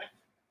up, man.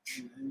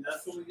 And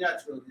that's what we got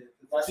to here.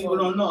 People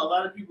don't know. A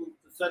lot of people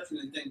perception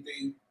and think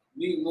they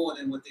mean more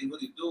than what they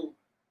really do.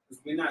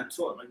 Because we're not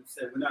taught, like you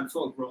said, we're not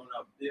taught growing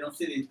up. They don't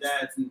see their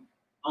dads and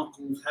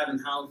uncles having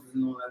houses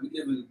and all that. We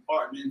live in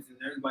apartments and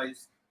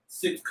everybody's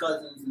 6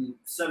 cousins and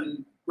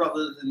 7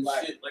 brothers and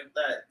shit like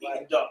that.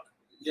 Eating duck.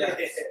 Yeah.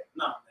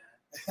 Nah,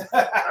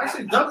 man.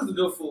 Actually, duck is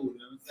good food.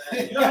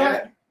 You know what I'm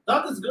saying?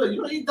 Duck is good.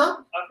 You don't eat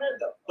duck? I've had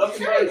duck. Duck is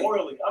very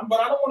oily. But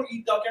I don't want to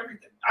eat duck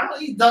everything. I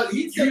don't eat duck.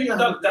 You eat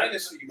duck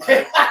dynasty,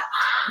 man.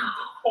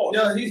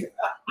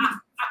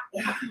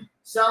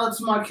 Shout out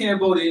to my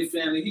Cambodian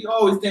family. He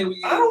always think we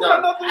eat duck. I don't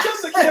got nothing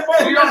against the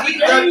Cambodian. We don't eat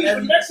duck.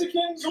 The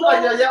Mexicans.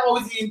 Like, y'all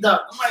always eating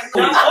duck. I'm like,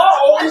 y'all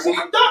always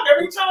eating duck.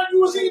 Every time you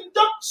was eating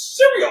duck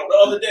cereal the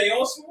other day.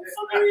 On some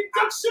fucking eat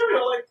duck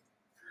cereal. Like,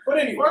 but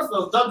anyway. First of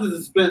all, duck is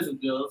expensive,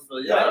 yo. So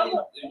yeah.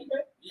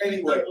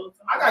 Anyway,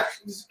 I got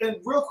and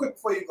real quick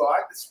before you go.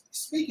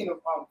 Speaking of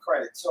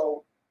credit,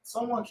 so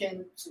someone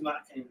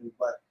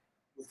but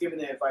was giving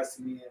their advice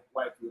to me and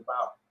wifey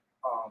about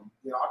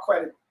our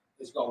credit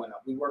is going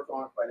up. We work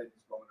on credit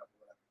is going up,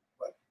 whatever.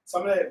 But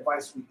some of the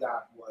advice we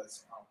got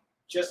was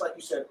just like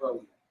you said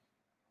earlier.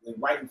 When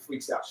wifey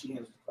freaks out, she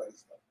handles the credit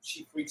stuff.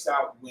 She freaks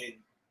out when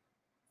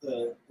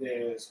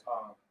there's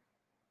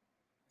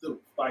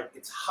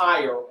it's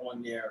higher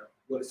on their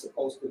what it's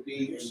supposed to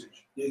be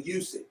the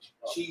usage.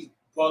 She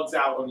bugs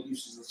out on the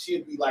usage.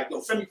 She'll be like, "Yo,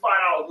 send me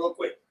 $5 real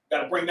quick.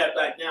 Got to bring that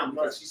back down,"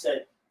 because she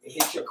said it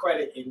hits your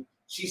credit. And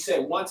she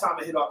said one time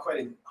it hit our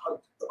credit,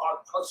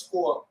 her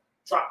score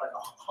dropped like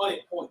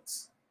 100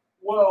 points.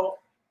 Well,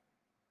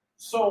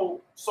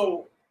 so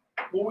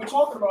what we're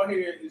talking about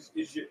here is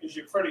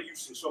your credit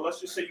usage. So let's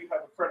just say you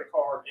have a credit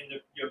card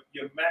and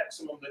your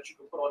maximum that you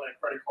can put on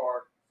that credit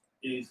card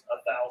is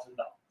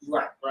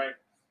 $1,000. Right.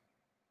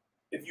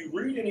 If you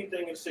read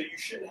anything and say you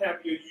shouldn't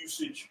have your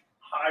usage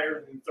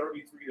higher than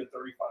 33 to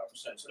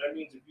 35%, so that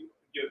means if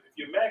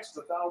your max is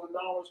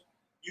 $1,000,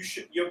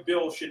 your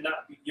bill should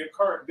not be your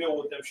current bill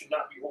with them should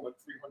not be over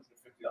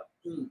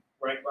 $350.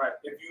 Right.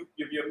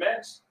 If your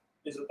max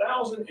is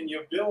 $1,000 and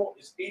your bill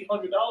is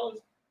 $800,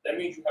 that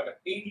means you have an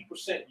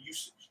 80%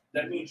 usage.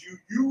 That means you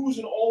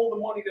using all the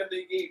money that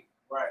they gave.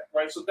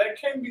 Right. So that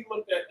can be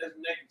looked at as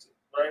negative.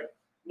 Right.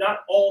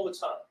 Not all the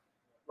time.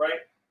 Right.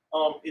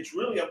 It's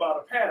really about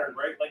a pattern,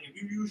 right? Like if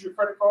you use your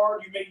credit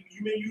card, you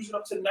may use it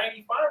up to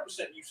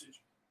 95%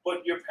 usage,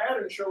 but your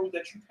pattern shows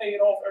that you pay it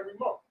off every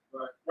month,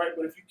 right?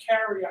 But if you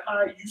carry a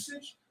high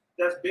usage,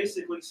 that's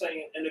basically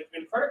saying, and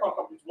credit card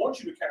companies want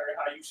you to carry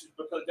high usage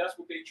because that's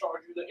what they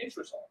charge you the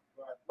interest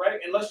on, right?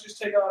 And let's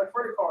just take out a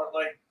credit card,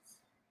 like,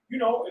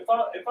 if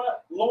I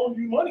loan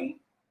you money,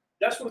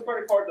 that's what a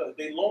credit card does.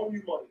 They loan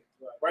you money,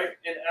 right?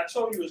 And I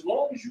tell you, as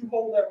long as you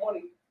hold that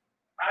money,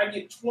 I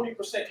get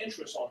 20%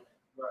 interest on that.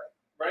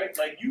 Right,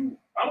 like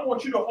I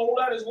want you to hold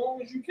that as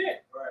long as you can.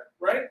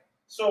 Right.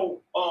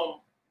 So,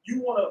 you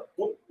want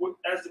to,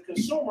 as the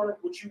consumer,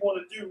 what you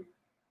want to do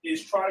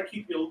is try to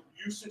keep your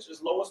usage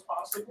as low as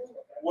possible,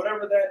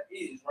 whatever that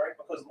is, right?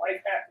 Because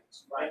life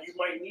happens, and you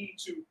might need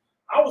to.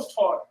 I was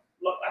taught.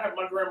 Look, I have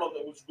my grandmother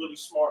was really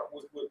smart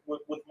with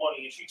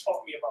money, and she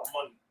taught me about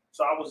money.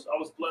 So I was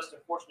blessed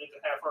and fortunate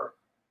to have her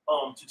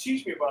to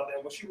teach me about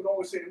that. What she would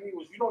always say to me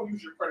was, you don't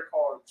use your credit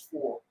cards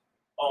for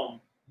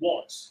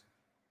wants.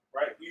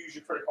 Right, you use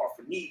your credit card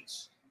for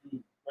needs.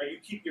 Right, you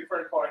keep your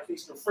credit card in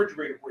case the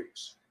refrigerator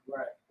breaks.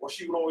 Right, or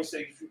she would always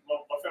say,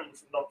 my family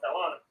was from North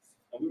Carolina,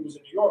 and we was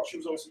in New York. She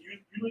was always saying,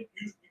 you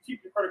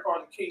keep your credit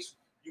card in case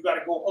you got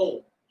to go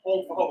home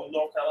for her in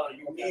North Carolina.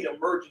 You need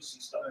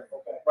emergency stuff.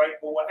 Right,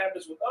 but what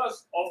happens with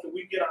us? Often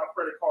we get our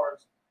credit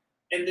cards,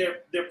 and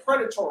they're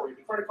predatory.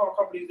 The credit card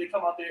companies, they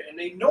come out there and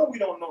they know we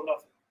don't know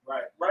nothing.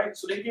 Right,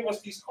 so they give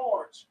us these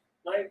cards.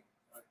 Right,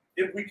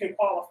 if we can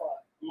qualify.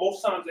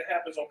 Most times it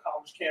happens on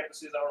college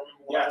campuses. I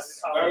remember when I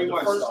was in college.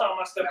 The first time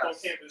I stepped on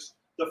campus,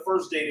 the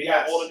first day they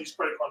had all of these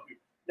credit card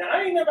people. Now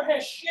I ain't never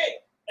had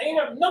shit. I ain't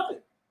have nothing.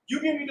 You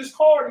give me this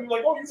card and you're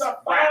like, oh, you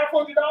got $500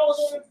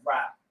 on it.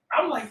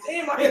 I'm like,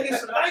 damn, I can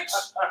get some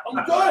likes.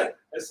 I'm good.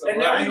 And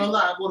now I ain't gonna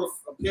lie, I bought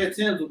a pair of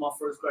Timbs with my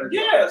first credit card.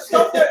 Yeah,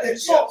 stuff that.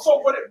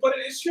 But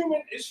it's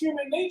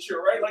human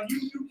nature, right? Like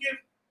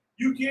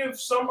you give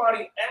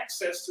somebody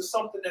access to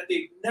something that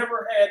they've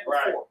never had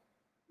before.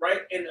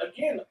 Right, and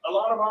again, a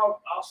lot of our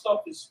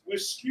stuff we're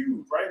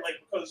skewed, right? Like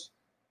because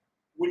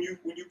when you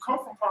come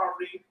from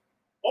poverty,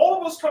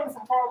 all of us coming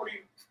from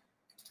poverty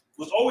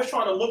was always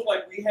trying to look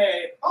like we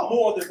had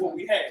more than what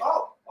we had.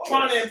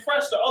 Trying to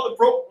impress the other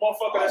broke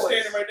motherfucker that's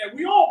standing right there.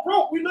 We all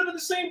broke. We live in the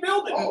same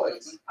building.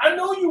 I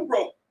know you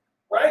broke,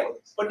 right?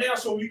 But now,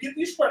 so we get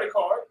these credit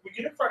cards. We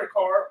get a credit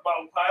card by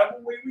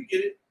however way we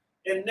get it,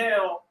 and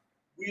now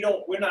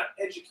we're not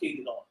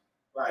educated on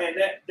it.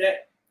 And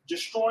that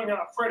destroying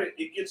our credit,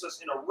 it gets us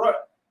in a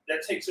rut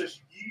that takes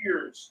us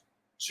years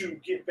to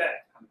get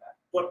back.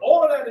 But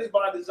all of that is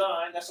by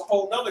design. That's a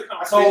whole nother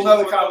conversation.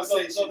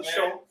 Another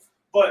show.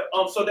 But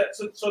so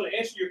to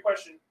answer your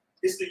question,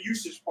 it's the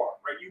usage part,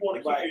 right? You want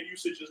to keep your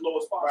usage as low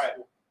as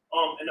possible.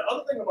 And the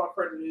other thing about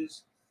credit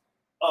is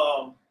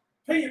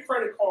pay your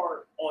credit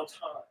card on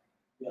time.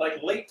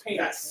 Like late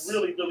payments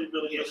really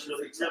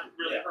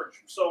hurt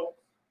you. So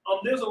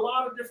there's a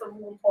lot of different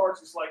moving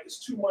parts. It's like it's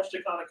too much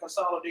to kind of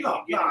consolidate.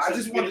 No, I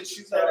just wanted to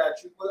shoot that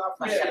at you, but I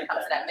appreciate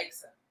that. That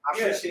makes sense. I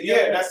appreciate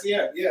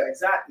yeah,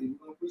 exactly.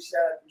 We appreciate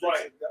that.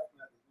 Right.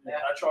 Yeah.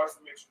 I charge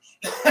for mixers.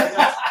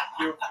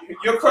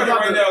 your credit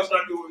right now is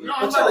not doing no,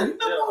 I'm telling you.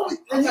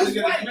 I'm going to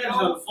get a manager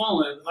on the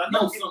phone. I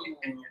know something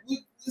going on.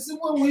 This is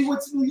when we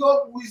went to New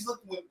York. We was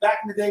looking back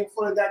in the day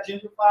before they got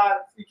gentrified,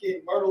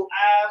 freaking Myrtle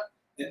Ave.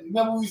 And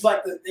remember, we was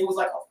like it was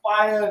like a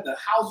fire. And the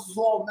house was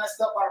all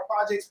messed up by the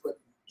projects, but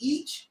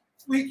each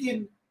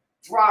freaking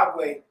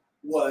driveway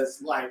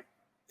was like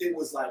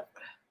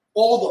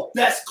all the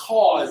best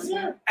cars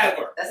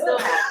ever. That still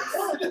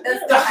happens.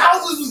 The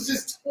houses was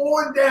just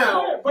torn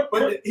down. Yeah,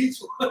 but each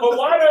but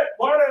why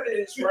that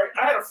is, right?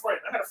 I had a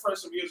friend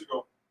some years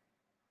ago,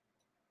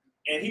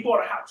 and he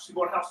bought a house. He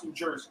bought a house in New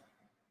Jersey.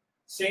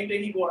 Same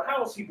day he bought a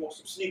house, he bought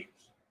some sneakers.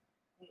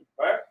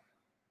 Right?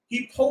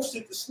 He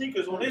posted the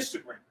sneakers on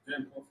Instagram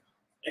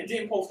and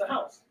didn't post the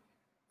house.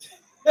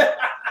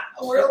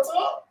 Real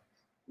talk?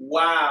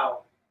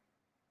 Wow.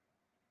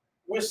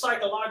 We're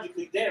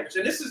psychologically damaged,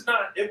 and this is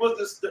not. It was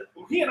this.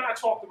 He and I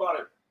talked about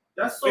it.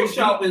 That's so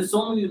deep in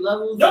so many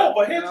levels. No,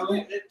 but here's the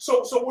thing.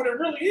 So what it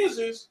really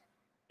is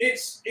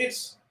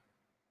it's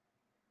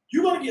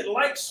you're gonna get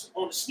likes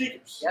on the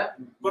sneakers.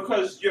 Yep.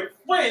 Because your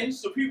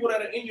friends, the people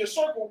that are in your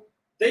circle,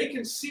 they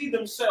can see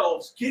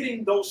themselves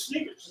getting those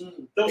sneakers.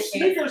 Those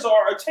sneakers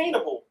are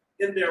attainable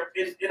in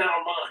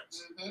our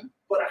minds.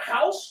 But a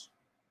house,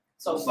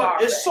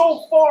 it's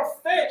so far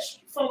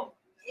fetched from.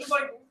 It's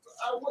like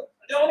I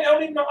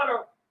don't even know how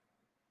to.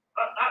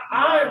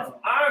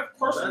 I've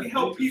personally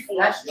helped people.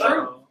 That's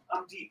true.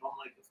 I'm deep. I'm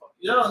like the fuck.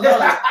 Yo, no,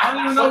 I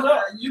don't even know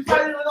that. You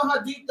probably don't know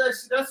how deep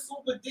that's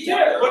super deep.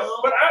 Yeah,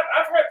 but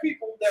I've had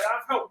people that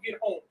I've helped get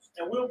homes,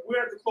 and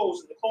we're at the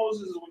closing. The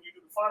closing is when you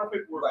do the final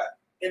paperwork,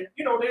 and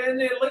they're in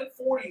their late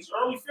 40s,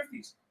 early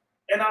 50s,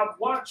 and I've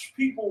watched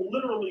people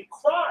literally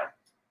cry.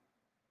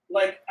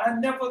 Like I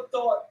never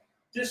thought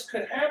this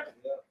could happen.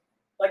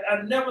 Like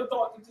I never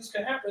thought that this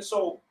could happen.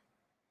 So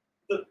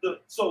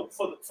so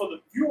for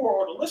the viewer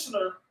or the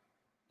listener,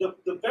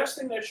 the best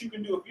thing that you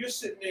can do if you're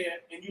sitting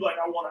there and you like,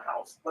 I want a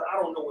house, but I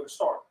don't know where to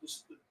start.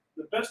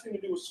 The best thing to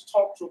do is to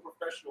talk to a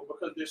professional,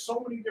 because there's so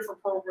many different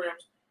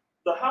programs.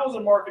 The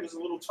housing market is a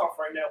little tough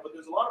right now, but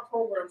there's a lot of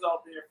programs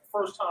out there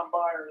for first-time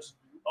buyers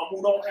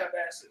who don't have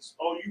assets.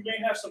 Or you may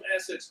have some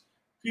assets,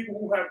 people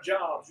who have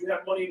jobs, you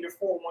have money in your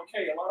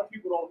 401k. A lot of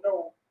people don't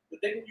know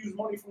that they can use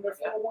money from their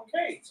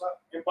 401k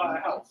and buy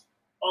a house.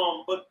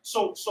 But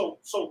so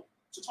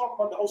to talk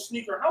about the whole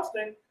sneaker house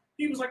thing,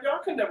 he was like, yo, I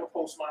could never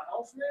post my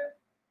house, man.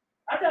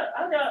 I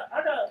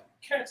got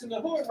cats in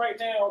the hood right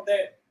now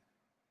that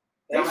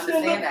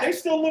they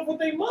still live with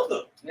their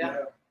mother.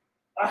 Yeah.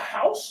 A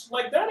house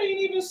like that ain't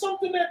even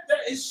something that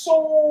is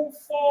so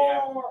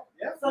far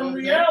from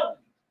reality,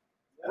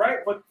 right?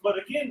 But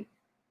again,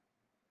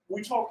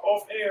 we talk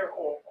off air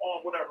or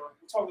on whatever.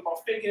 We talked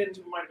about faking it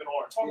until we might have been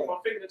on. Talking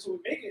about faking it until we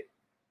make it.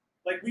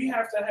 Like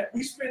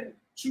we spend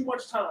too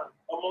much time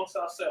amongst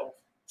ourselves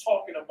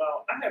talking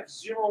about. I have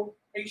zero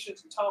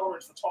patience and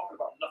tolerance for talking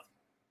about nothing.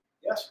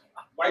 Yes,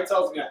 White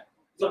tells me that.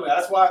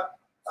 That's why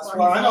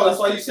I know. That's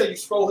why you said you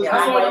scroll his.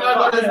 That's why when I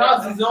go to his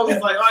house, he's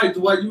always like, "All right,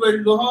 Dwight, you ready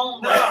to go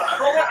home?" Nah,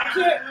 I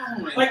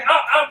can't. Like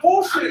I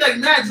bullshit. He's like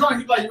mad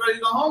drunk. He's like, "You ready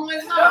to go home?"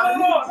 Like,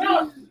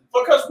 no.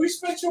 Because we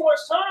spend too much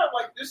time.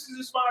 Like this is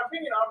just my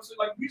opinion. Obviously,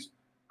 like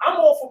I'm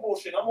all for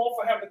bullshit. I'm all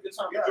for having a good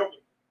time and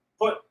joking.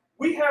 But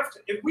we have to.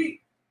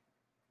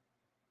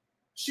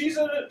 She's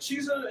an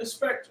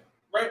inspector,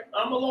 right?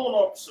 I'm a loan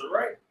officer,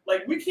 right?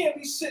 Like we can't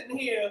be sitting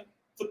here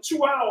for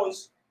 2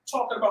 hours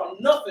talking about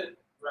nothing,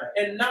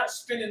 and not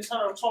spending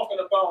time talking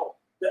about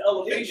the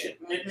elevation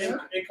and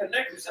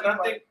connections. And I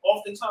think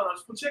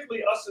oftentimes,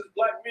 particularly us as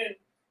black men,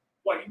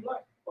 why you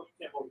black? Oh, you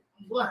can't vote.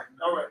 I'm black.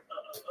 All right.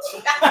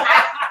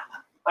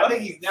 I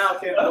think he's now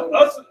can't vote.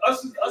 Us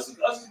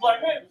as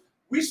black men,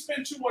 we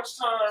spend too much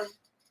time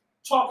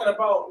talking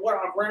about what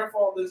our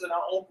grandfathers and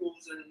our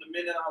uncles and the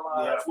men in our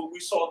lives, what we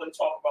saw them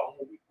talk about,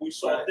 what we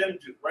saw them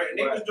do, right? And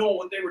they was doing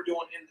what they were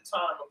doing in the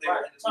time of they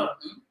were in the time.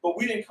 But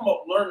we didn't come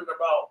up learning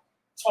about,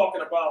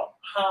 talking about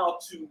how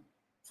to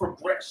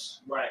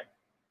progress, right?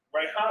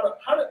 How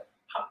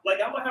like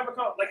I'm gonna have a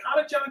comment, like how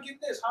did y'all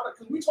get this?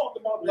 Because we talked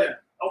about like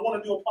I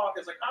want to do a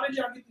podcast, like how did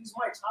y'all get these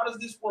mics? How does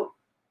this work?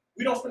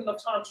 We don't spend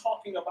enough time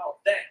talking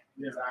about that.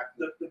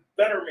 The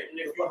betterment. And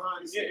if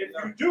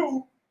you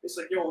do, it's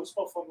like, yo, this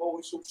motherfucker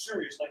always so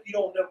serious. Like you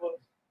don't never.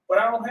 But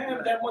I don't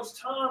have that much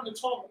time to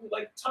talk.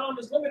 Like time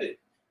is limited.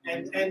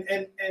 And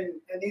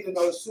even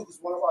though it's because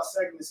one of our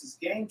segments is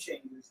game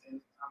changers, and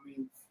I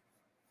mean,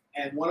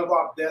 and one of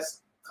our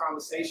best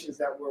conversations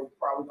that we're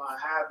probably gonna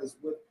have is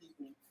with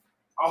people.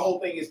 Our whole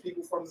thing is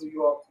people from New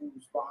York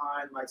who's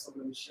behind like some of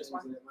the machines in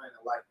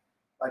Atlanta,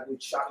 like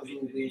with Shaka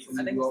Zulu being from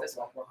New York,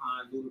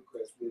 behind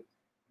Ludacris,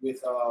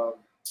 with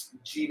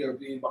Jeter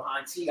being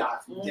behind T.I.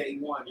 from day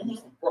one,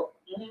 from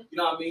Brooklyn. You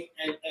know what I mean?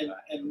 And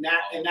in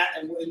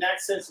that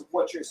sense of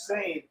what you're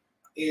saying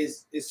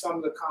is some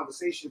of the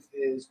conversations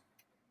is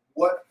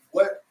what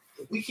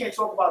we can't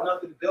talk about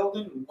nothing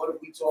building, what are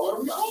we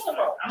talking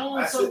about? I don't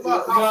want to That's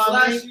talk about how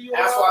flashy you are.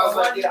 That's why I was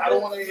like, yeah, I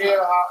don't want to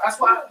hear. That's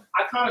why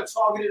I kind of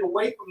targeted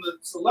away from the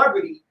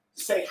celebrity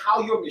to say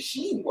how your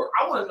machine works.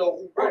 I want to know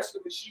who works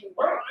the machine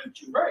behind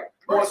you. Right.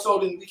 More so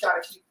than we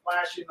gotta keep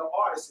flashing the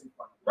artist in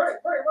front of Right.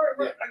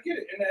 I get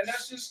it, and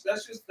that's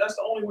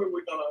the only way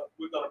we're gonna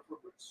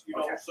progress. You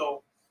know, Okay.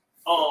 so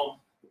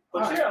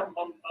but right. yeah,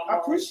 I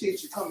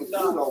appreciate you coming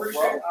through, though,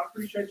 bro. I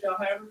appreciate y'all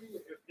having me.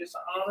 It's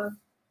an honor.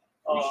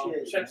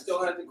 Check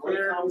still has the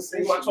clear. Who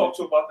I talk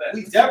to about that?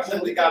 We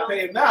definitely got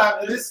paid now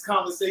after this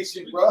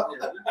conversation, bro.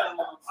 Yeah, we got,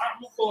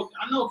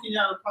 I know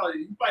Kenyatta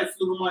probably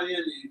flew to Miami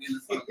again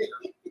or something.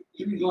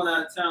 He be going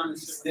out of town and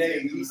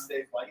shit. He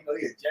stay. Like, you know,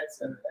 he a jet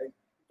setter, right?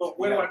 But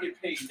where do I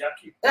get paid? Y'all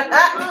keep. You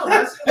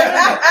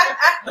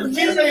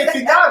can't say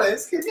Kenyatta.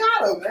 It's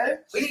Kenyatta, man.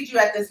 We need you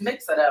at this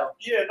mixer though.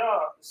 Yeah,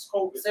 nah, it's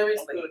COVID.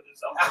 Seriously.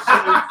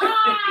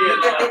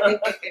 I'm good.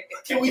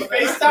 Can we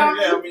FaceTime?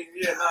 Yeah, I mean,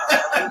 yeah,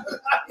 nah.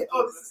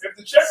 If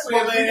the check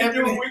clears, we can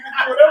do whatever we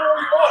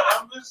want.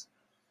 I'm just,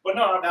 but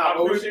no, I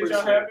appreciate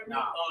y'all having me.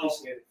 Nah,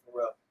 appreciate it for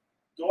real.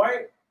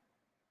 Dwight,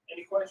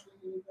 any questions?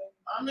 Anything?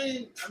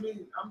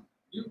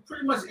 You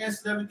pretty much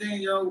answered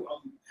everything, yo.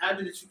 I'm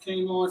happy that you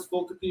came on,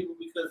 spoke to people,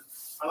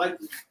 because I like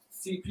to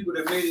see people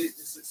that made it,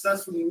 that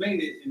successfully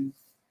made it, and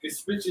can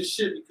spit your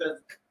shit,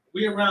 because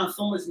we around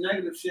so much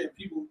negative shit and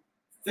people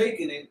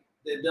faking it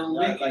that don't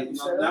make it. You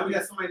know? Now we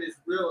got somebody that's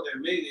real that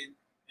made it,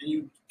 and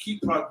you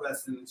keep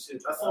progressing and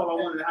shit. That's all I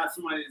wanted, to have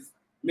somebody that's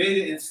made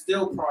it and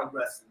still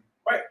progressing.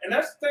 Right, and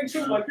that's the thing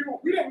too. Like people,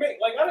 we didn't make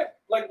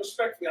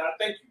respectfully. I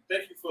thank you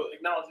for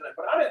acknowledging that.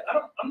 But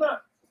I'm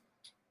not,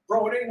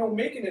 bro. It ain't no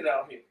making it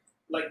out here.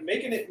 Like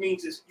making it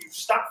means is you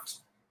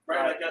stopped, right?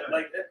 I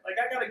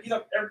gotta get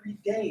up every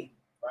day.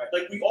 Right.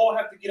 Like we all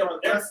have to get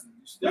up but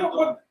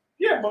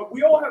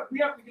we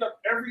have to get up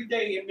every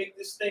day and make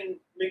this thing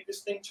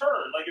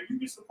turn. Like if you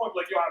get to the point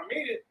like, yo, I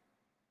made it,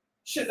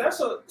 shit,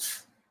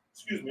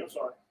 excuse me, I'm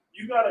sorry.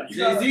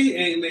 Jay-Z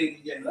ain't made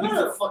it yet. He's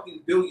a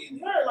fucking billionaire.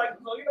 Yeah, like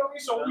you know what I mean?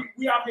 So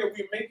we out here,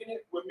 we're making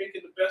it, we're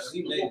making the best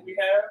of what we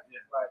have.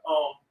 Yeah. Right.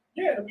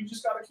 And we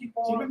just gotta keep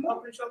on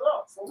helping each other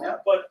out.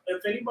 But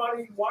if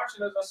anybody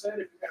watching, as I said,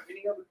 if you have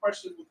any other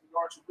questions with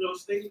regard to real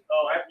estate, you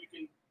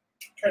can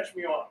catch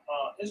me on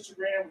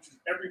Instagram, which is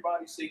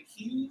Everybody Say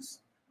Keys.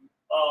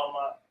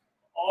 My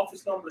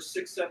office number is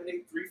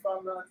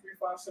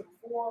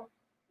 678-359-3574.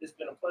 It's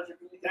been a pleasure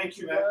being here. Thank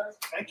you, man. Guys.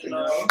 Thank you.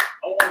 I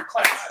want to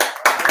clap.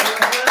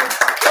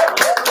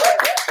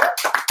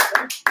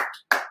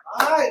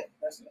 All right,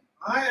 that's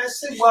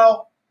it.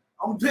 Well,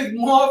 I'm Big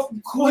Marv from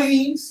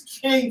Queens,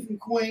 King from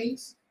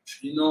Queens.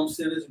 You know what I'm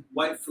saying? It's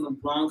White from the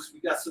Bronx.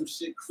 We got some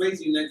shit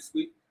crazy next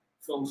week,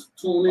 so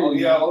tune in. Oh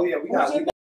yeah, we got.